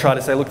basically, I try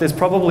to say, look, there's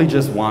probably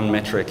just one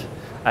metric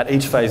at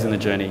each phase in the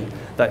journey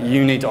that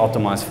you need to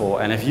optimize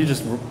for. And if you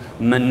just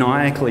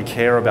maniacally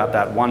care about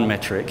that one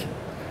metric,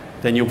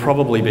 then you'll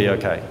probably be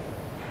okay.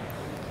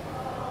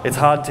 It's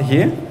hard to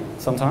hear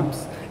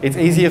sometimes. It's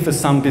easier for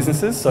some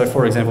businesses. So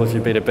for example, if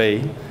you're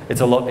B2B,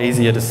 it's a lot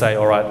easier to say,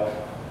 all right,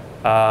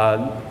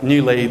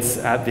 new leads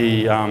at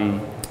the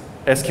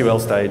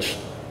SQL stage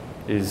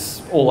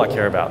is all I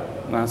care about.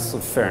 And that's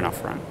fair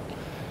enough, right?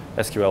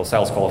 SQL,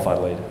 sales qualified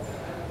lead.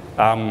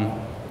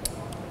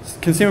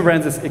 Consumer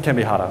brands, it can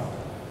be harder.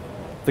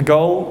 The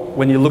goal,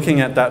 when you're looking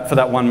at that for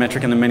that one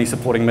metric and the many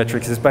supporting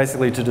metrics, is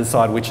basically to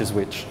decide which is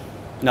which.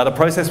 Now, the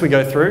process we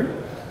go through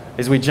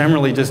is we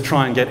generally just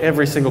try and get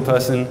every single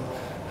person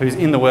who's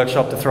in the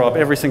workshop to throw up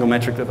every single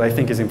metric that they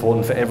think is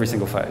important for every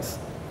single phase.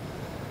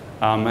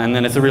 And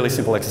then it's a really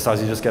simple exercise.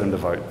 You just get them to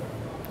vote.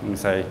 And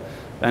say,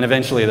 and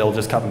eventually they'll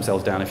just cut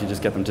themselves down if you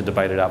just get them to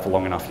debate it out for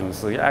long enough. You'll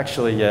say,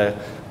 actually, yeah,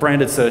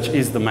 branded search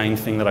is the main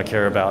thing that I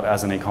care about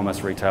as an e-commerce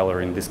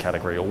retailer in this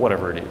category, or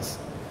whatever it is.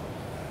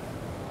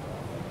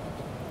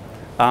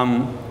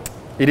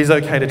 It is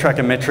okay to track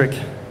a metric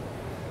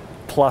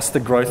plus the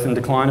growth and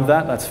decline of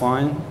that. That's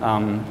fine.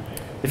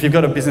 If you've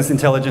got a business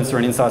intelligence or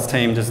an insights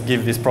team, just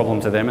give this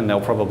problem to them and they'll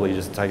probably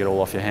just take it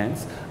all off your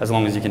hands, as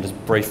long as you can just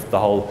brief the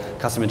whole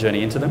customer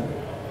journey into them.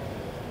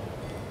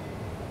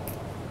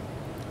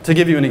 To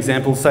give you an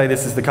example, say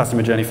this is the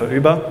customer journey for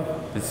Uber.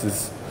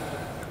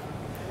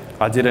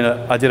 I did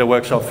a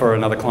workshop for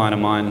another client of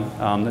mine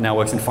that now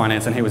works in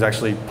finance, and he was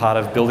actually part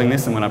of building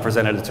this, and when I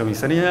presented it to him, he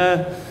said,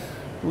 yeah,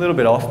 a little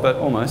bit off, but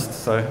almost,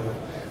 so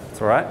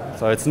it's all right.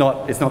 So it's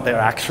not their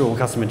actual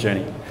customer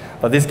journey.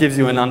 But this gives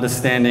you an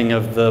understanding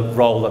of the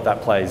role that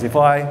that plays. If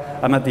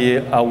I'm at the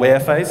aware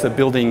phase, so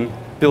building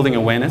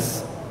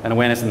awareness,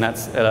 and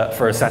that's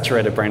for a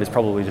saturated brand is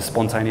probably just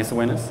spontaneous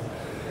awareness,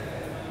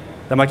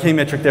 then my key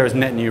metric there is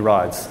net new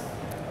rides.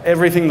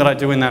 Everything that I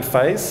do in that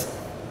phase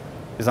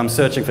is I'm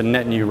searching for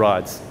net new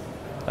rides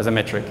as a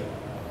metric.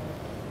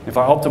 If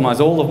I optimize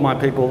all of my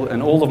people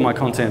and all of my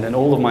content and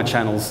all of my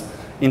channels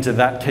into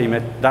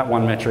that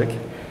one metric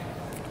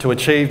to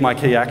achieve my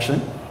key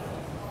action,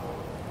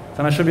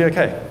 then I should be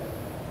okay.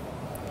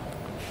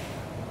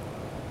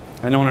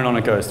 And on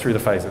it goes through the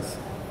phases.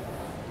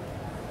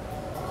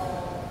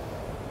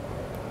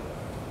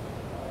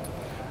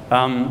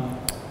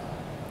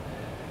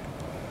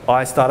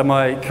 I started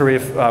my career,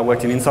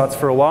 worked in insights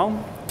for a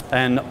while,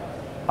 and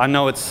I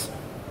know it's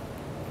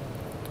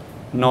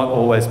not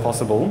always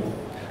possible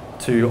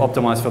to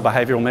optimize for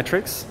behavioural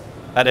metrics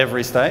at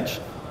every stage.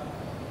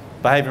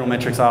 Behavioural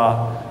metrics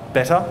are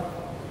better,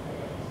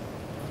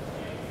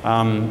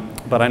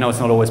 but I know it's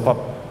not always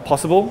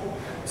possible.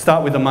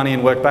 Start with the money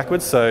and work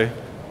backwards, so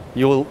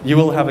you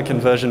will have a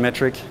conversion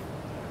metric.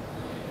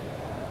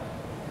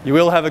 You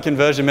will have a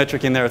conversion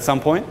metric in there at some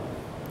point,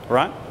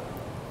 right?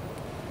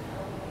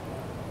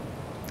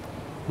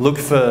 Look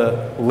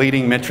for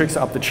leading metrics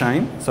up the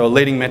chain. So a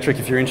leading metric,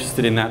 if you're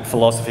interested in that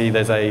philosophy,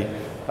 there's a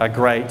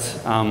great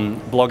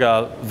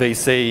blogger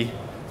VC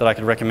that I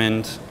could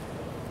recommend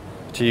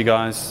to you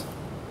guys,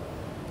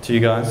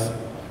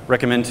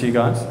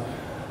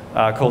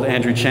 called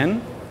Andrew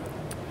Chen.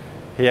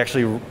 He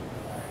actually,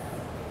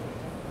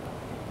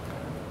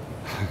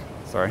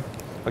 sorry,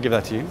 I'll give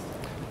that to you.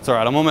 It's all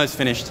right, I'm almost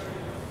finished.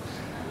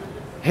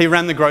 He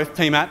ran the growth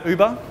team at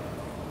Uber,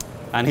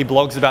 and he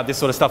blogs about this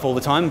sort of stuff all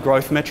the time,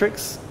 growth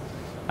metrics.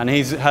 And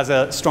he has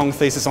a strong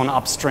thesis on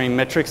upstream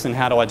metrics and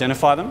how to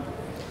identify them.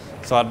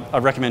 So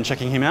I'd recommend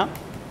checking him out.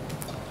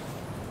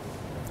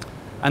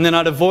 And then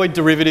I'd avoid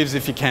derivatives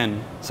if you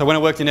can. So when I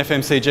worked in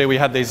FMCG, we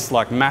had these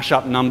like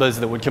mash-up numbers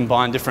that would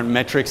combine different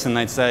metrics, and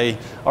they'd say,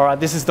 all right,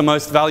 this is the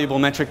most valuable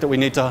metric that we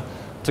need to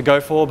go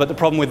for. But the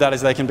problem with that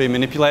is they can be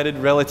manipulated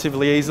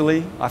relatively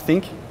easily, I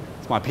think.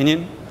 It's my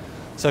opinion.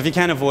 So if you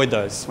can avoid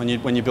those when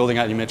you're building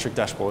out your metric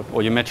dashboard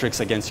or your metrics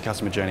against your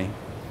customer journey.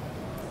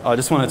 I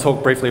just want to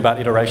talk briefly about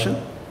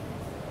iteration.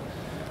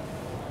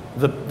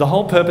 The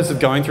whole purpose of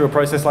going through a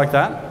process like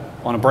that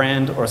on a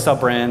brand or a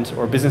sub-brand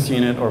or a business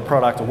unit or a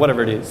product or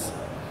whatever it is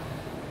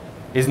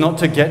not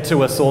to get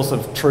to a source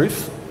of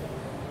truth.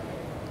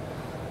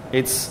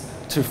 It's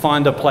to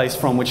find a place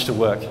from which to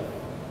work.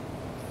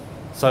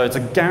 So it's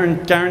a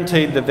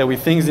guaranteed that there will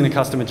be things in a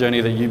customer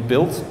journey that you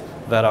built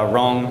that are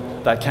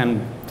wrong, that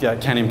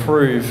can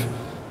improve,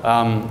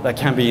 that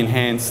can be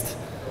enhanced.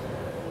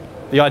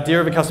 The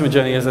idea of a customer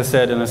journey, as I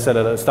said at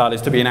the start,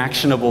 is to be an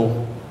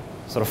actionable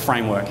sort of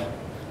framework.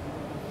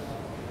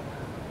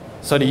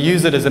 So to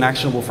use it as an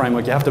actionable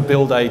framework, you have to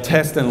build a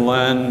test and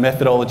learn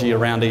methodology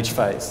around each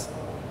phase.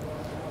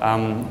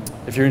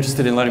 If you're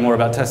interested in learning more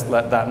about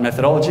that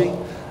methodology,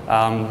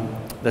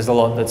 there's a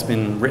lot that's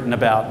been written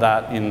about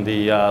that in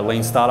the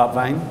lean startup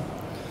vein.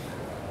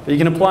 But you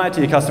can apply it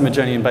to your customer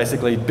journey and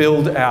basically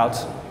build out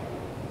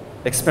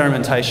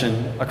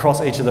experimentation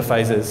across each of the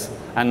phases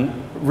and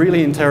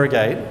really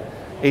interrogate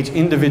each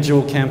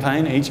individual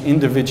campaign, each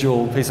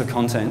individual piece of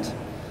content,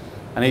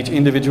 and each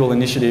individual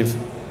initiative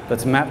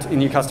that's mapped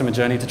in your customer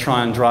journey to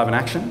try and drive an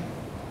action,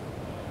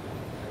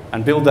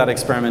 and build that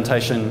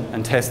experimentation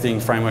and testing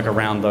framework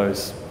around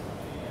those.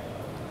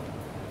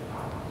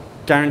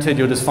 Guaranteed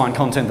you'll just find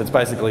content that's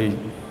basically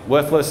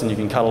worthless and you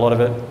can cut a lot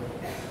of it.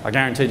 I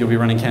guaranteed you'll be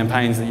running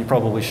campaigns that you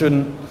probably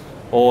shouldn't,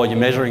 or you're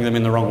measuring them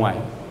in the wrong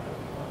way.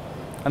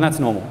 And that's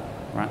normal,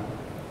 right?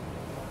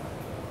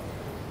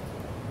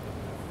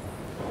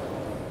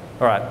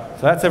 All right,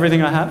 so that's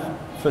everything I have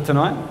for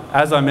tonight.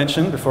 As I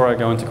mentioned before I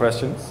go into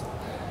questions,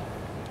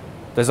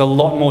 there's a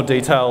lot more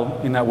detail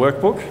in that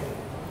workbook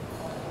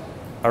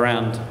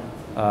around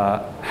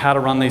how to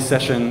run these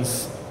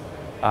sessions,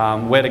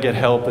 where to get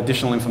help,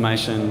 additional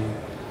information.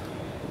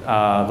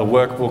 The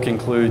workbook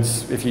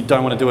includes, if you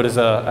don't want to do it as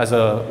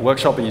a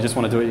workshop but you just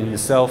want to do it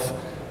yourself,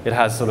 It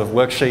has sort of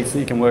worksheets that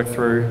you can work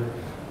through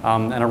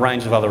and a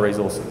range of other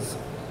resources.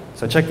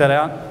 So check that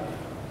out.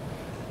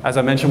 As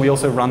I mentioned, we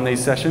also run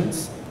these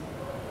sessions.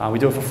 We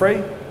do it for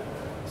free.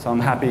 So I'm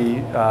happy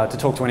to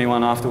talk to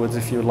anyone afterwards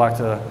if you would like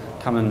to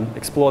come and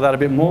explore that a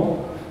bit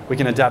more. We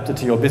can adapt it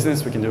to your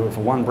business. We can do it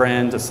for one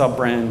brand, a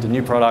sub-brand, a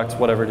new product,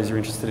 whatever it is you're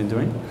interested in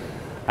doing.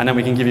 And then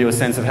we can give you a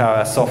sense of how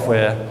our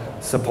software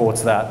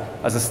supports that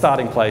as a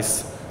starting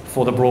place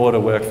for the broader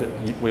work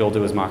that we all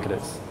do as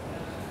marketers.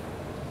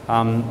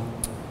 All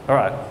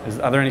right,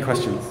 are there any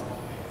questions?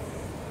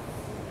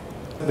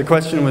 The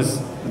question was,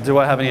 do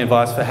I have any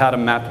advice for how to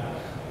map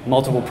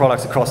multiple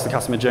products across the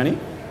customer journey?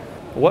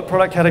 What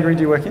product category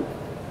do you work in?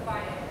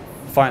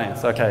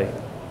 Finance, okay.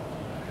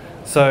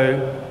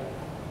 So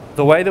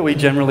the way that we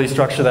generally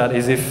structure that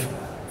is if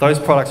those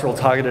products are all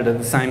targeted at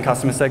the same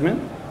customer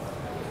segment,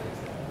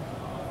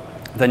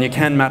 then you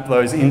can map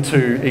those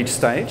into each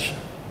stage,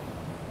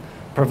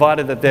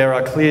 provided that there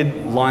are clear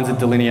lines of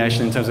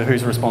delineation in terms of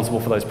who's responsible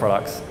for those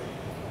products,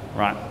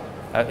 right?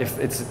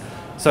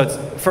 So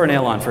for an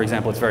airline, for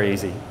example, it's very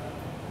easy.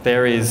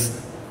 There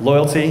is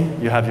loyalty,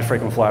 you have your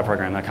frequent flyer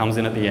program that comes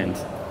in at the end.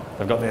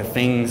 They've got their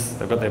things,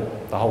 they've got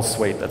the whole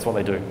suite, that's what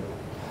they do.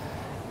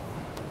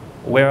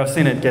 Where I've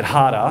seen it get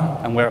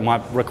harder and where it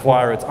might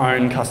require its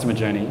own customer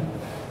journey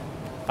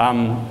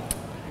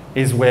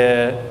is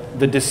where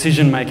the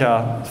decision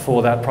maker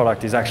for that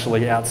product is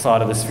actually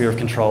outside of the sphere of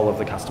control of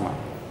the customer.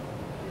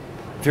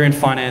 If you're in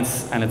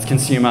finance and it's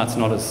consumer, it's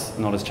not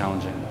as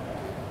challenging.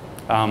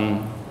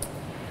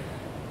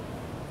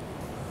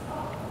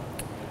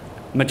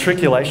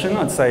 Matriculation,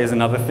 I'd say, is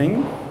another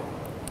thing.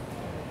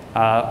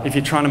 If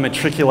you're trying to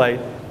matriculate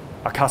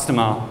a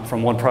customer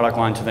from one product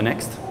line to the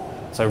next,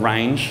 so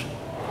range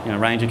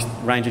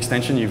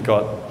extension, you've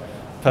got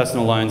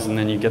personal loans and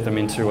then you get them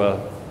into a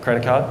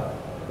credit card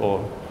or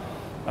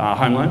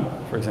home loan,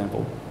 for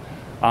example,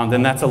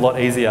 then that's a lot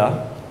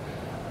easier.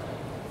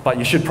 But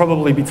you should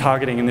probably be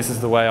targeting, and this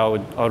is the way I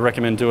would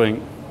recommend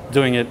doing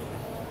it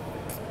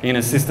in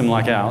a system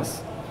like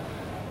ours,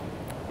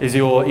 is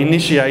your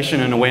initiation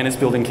and awareness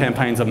building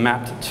campaigns are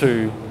mapped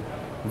to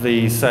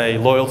the, say,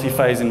 loyalty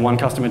phase in one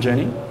customer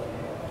journey,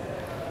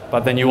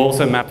 but then you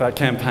also map that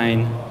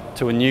campaign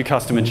to a new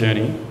customer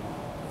journey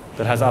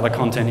that has other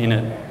content in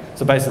it.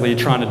 So basically you're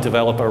trying to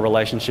develop a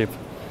relationship.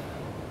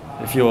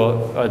 If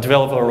you're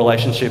develop a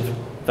relationship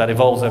that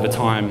evolves over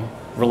time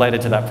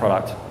related to that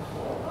product.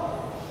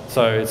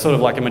 So it's sort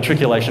of like a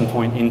matriculation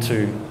point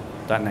into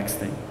that next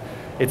thing.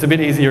 It's a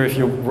bit easier if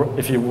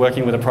you're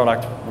working with a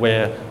product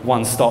where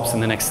one stops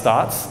and the next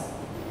starts.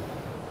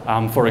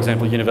 For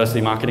example,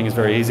 university marketing is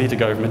very easy to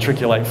go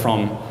matriculate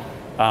from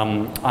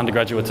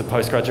undergraduate to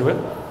postgraduate,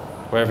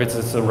 where if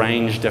it's a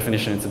range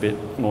definition, it's a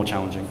bit more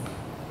challenging.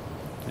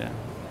 Yeah.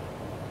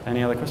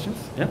 Any other questions?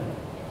 Yeah? Do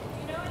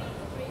you know any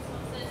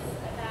resources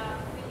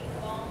about really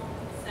long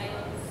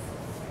sales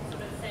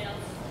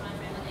time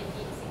frame, like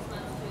 6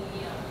 months to a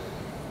year,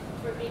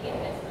 for a big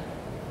investment?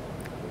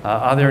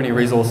 Are there any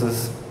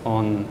resources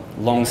on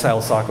long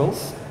sales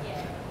cycles?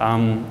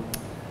 Yeah.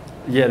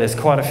 Yeah, there's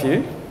quite a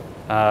few.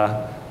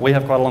 We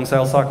have quite a long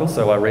sales cycle,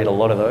 so I read a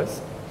lot of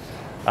those.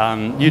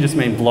 You just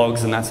mean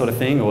blogs and that sort of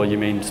thing, or you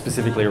mean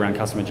specifically around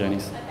customer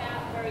journeys?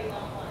 About very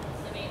long ones.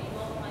 I mean,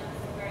 long ones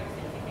are very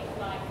specific,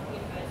 like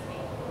university.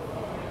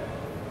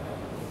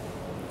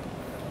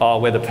 Oh,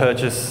 where the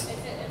purchase,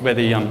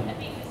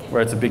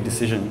 where it's a big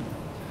decision.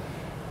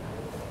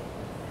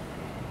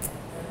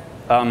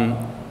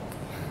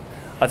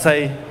 I'd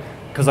say,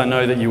 because I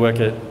know that you work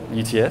at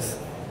UTS,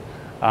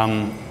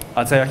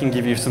 I'd say I can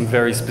give you some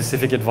very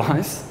specific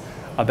advice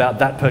about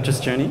that purchase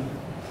journey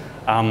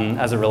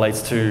as it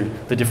relates to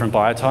the different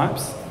buyer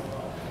types.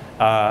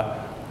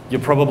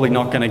 You're probably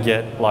not going to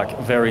get like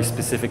very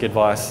specific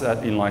advice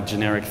in like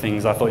generic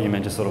things. I thought you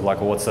meant just sort of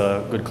like, well, what's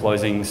a good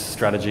closing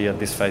strategy at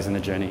this phase in the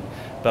journey?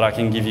 But I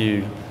can give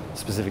you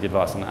specific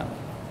advice on that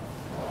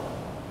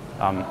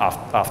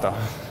after.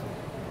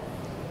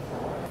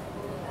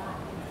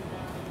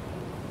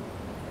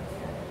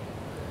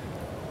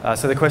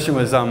 So the question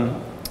was,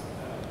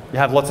 you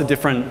have lots of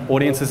different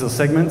audiences or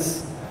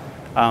segments,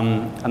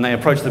 and they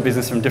approach the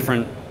business from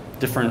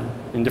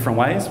in different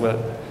ways.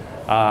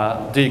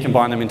 Do you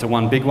combine them into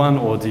one big one,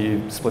 or do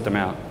you split them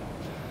out?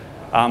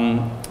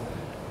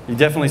 You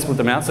definitely split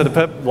them out. So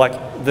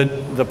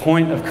the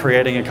point of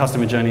creating a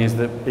customer journey is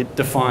that it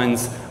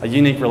defines a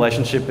unique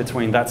relationship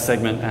between that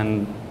segment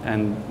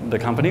and the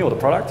company or the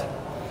product.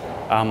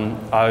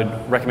 I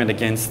would recommend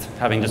against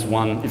having just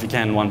one, if you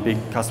can, one big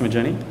customer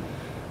journey.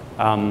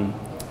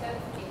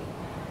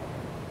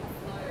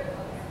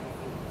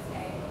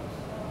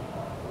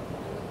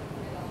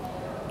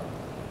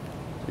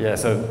 Yeah,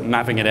 so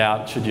mapping it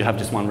out, should you have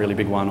just one really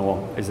big one,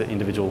 or is it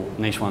individual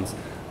niche ones?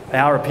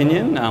 Our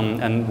opinion,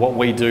 and what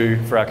we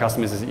do for our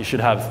customers, is that you should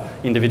have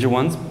individual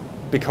ones,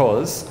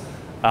 because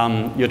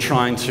you're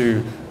trying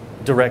to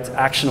direct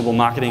actionable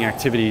marketing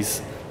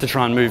activities to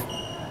try and move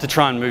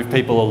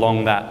people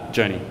along that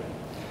journey.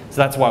 So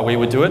that's why we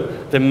would do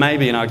it. There may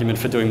be an argument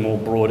for doing more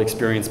broad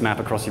experience map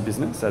across your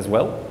business as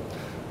well.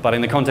 But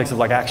in the context of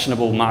like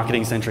actionable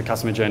marketing-centric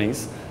customer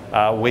journeys,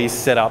 we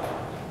set up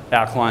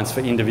our clients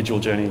for individual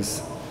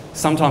journeys.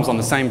 Sometimes on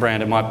the same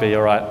brand, it might be,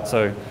 all right,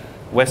 so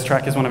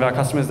Westtrack is one of our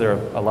customers. They're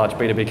a large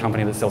B2B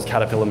company that sells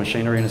Caterpillar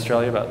machinery in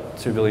Australia, about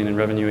 $2 billion in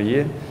revenue a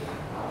year.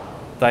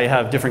 They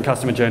have different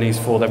customer journeys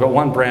for, they've got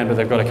one brand, but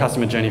they've got a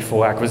customer journey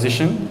for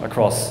acquisition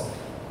across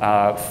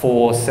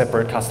 4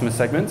 separate customer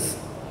segments.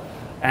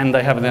 And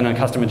they have then a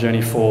customer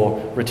journey for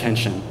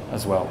retention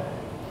as well.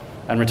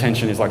 And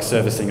retention is like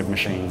servicing of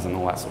machines and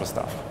all that sort of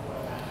stuff.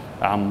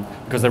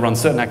 Because they run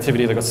certain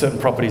activity, they've got certain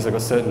properties, they've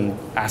got certain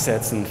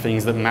assets and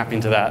things that map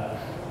into that.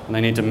 And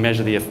they need to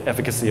measure the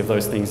efficacy of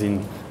those things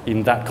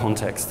in that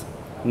context.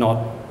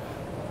 Not,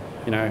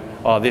 you know,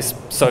 oh, this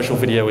social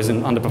video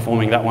isn't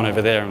underperforming that one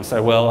over there. And say,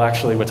 well,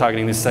 actually, we're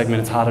targeting this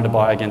segment, it's harder to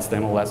buy against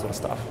them, all that sort of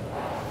stuff.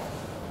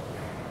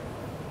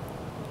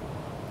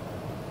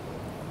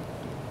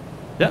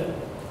 Yeah?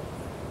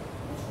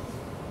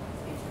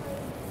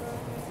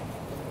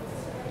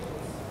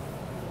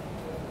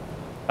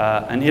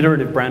 An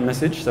iterative brand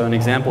message, so an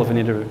example of an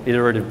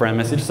iterative brand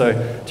message. So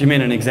do you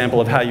mean an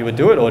example of how you would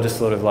do it, or just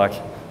sort of like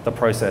the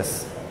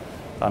process?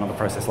 Not the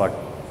process, like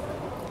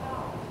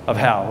of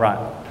how, right.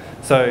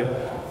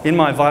 So in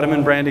my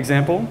vitamin brand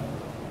example,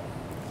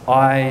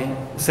 I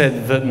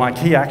said that my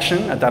key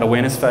action at that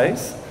awareness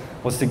phase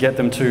was to get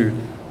them to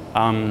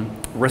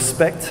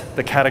respect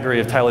the category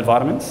of tailored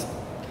vitamins.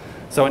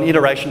 So an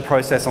iteration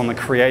process on the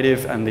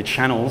creative and the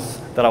channels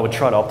that I would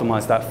try to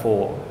optimize that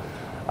for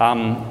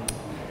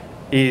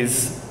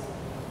is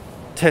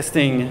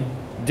testing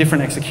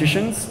different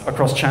executions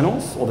across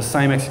channels, or the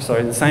same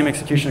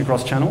execution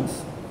across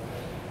channels,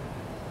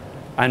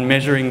 and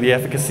measuring the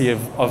efficacy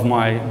of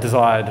my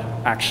desired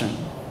action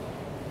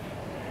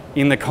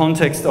in the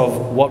context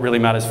of what really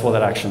matters for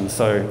that action.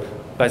 So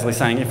basically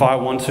saying, if I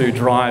want to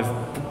drive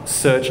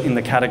search in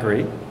the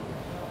category,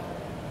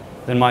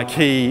 then my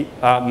key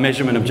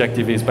measurement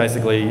objective is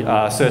basically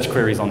search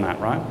queries on that,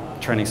 right?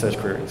 Training search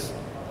queries.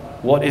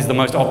 What is the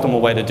most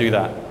optimal way to do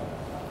that?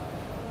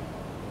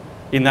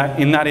 In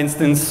that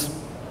instance,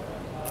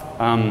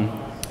 SEM,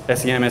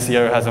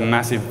 SEO has a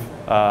massive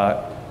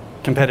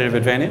competitive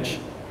advantage.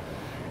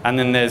 And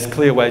then there's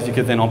clear ways you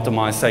could then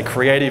optimize, say,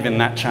 creative in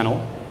that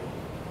channel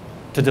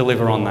to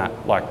deliver on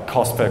that, like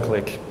cost per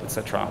click,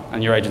 etc.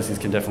 And your agencies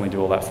can definitely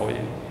do all that for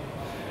you.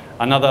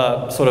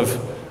 Another sort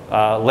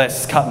of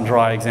less cut and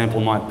dry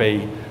example might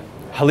be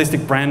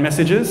holistic brand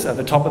messages at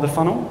the top of the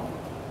funnel.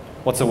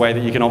 What's a way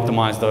that you can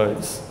optimize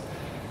those?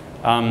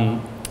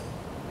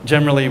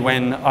 Generally,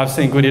 when I've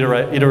seen good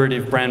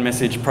iterative brand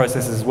message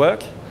processes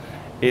work,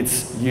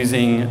 it's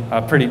using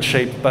a pretty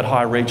cheap but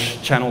high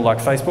reach channel like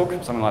Facebook,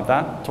 something like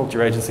that. Talk to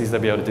your agencies, they'll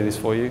be able to do this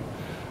for you.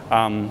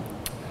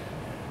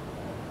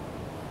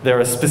 There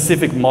are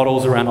specific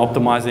models around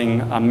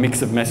optimizing a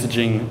mix of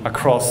messaging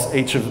across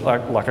each of,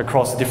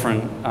 across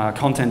different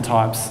content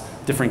types,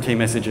 different key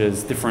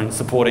messages, different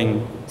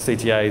supporting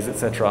CTAs,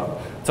 etc.,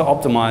 to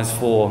optimize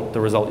for the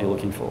result you're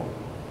looking for.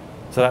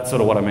 So that's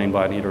sort of what I mean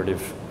by an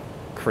iterative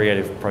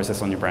creative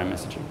process on your brand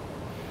messaging.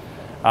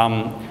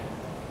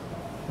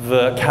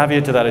 The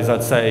caveat to that is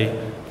I'd say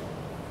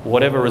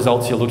whatever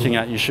results you're looking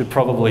at, you should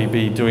probably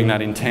be doing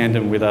that in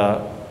tandem with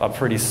a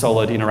pretty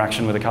solid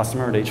interaction with a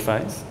customer at each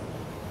phase.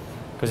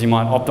 Because you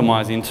might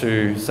optimize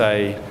into,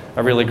 say,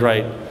 a really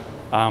great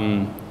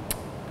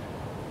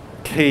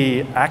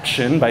key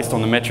action based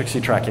on the metrics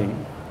you're tracking.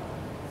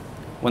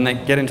 When they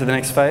get into the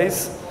next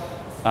phase,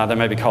 they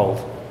may be cold,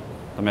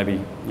 they may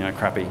be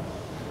crappy,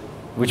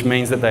 which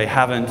means that they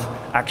haven't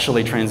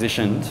actually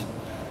transitioned.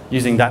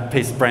 Using that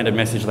piece of branded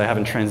message, they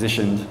haven't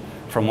transitioned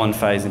from one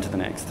phase into the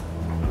next.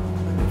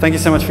 Thank you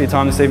so much for your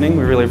time this evening.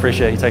 We really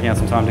appreciate you taking out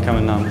some time to come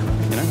and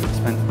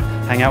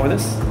hang out with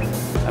us.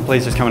 And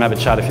please just come and have a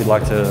chat if you'd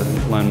like to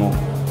learn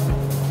more.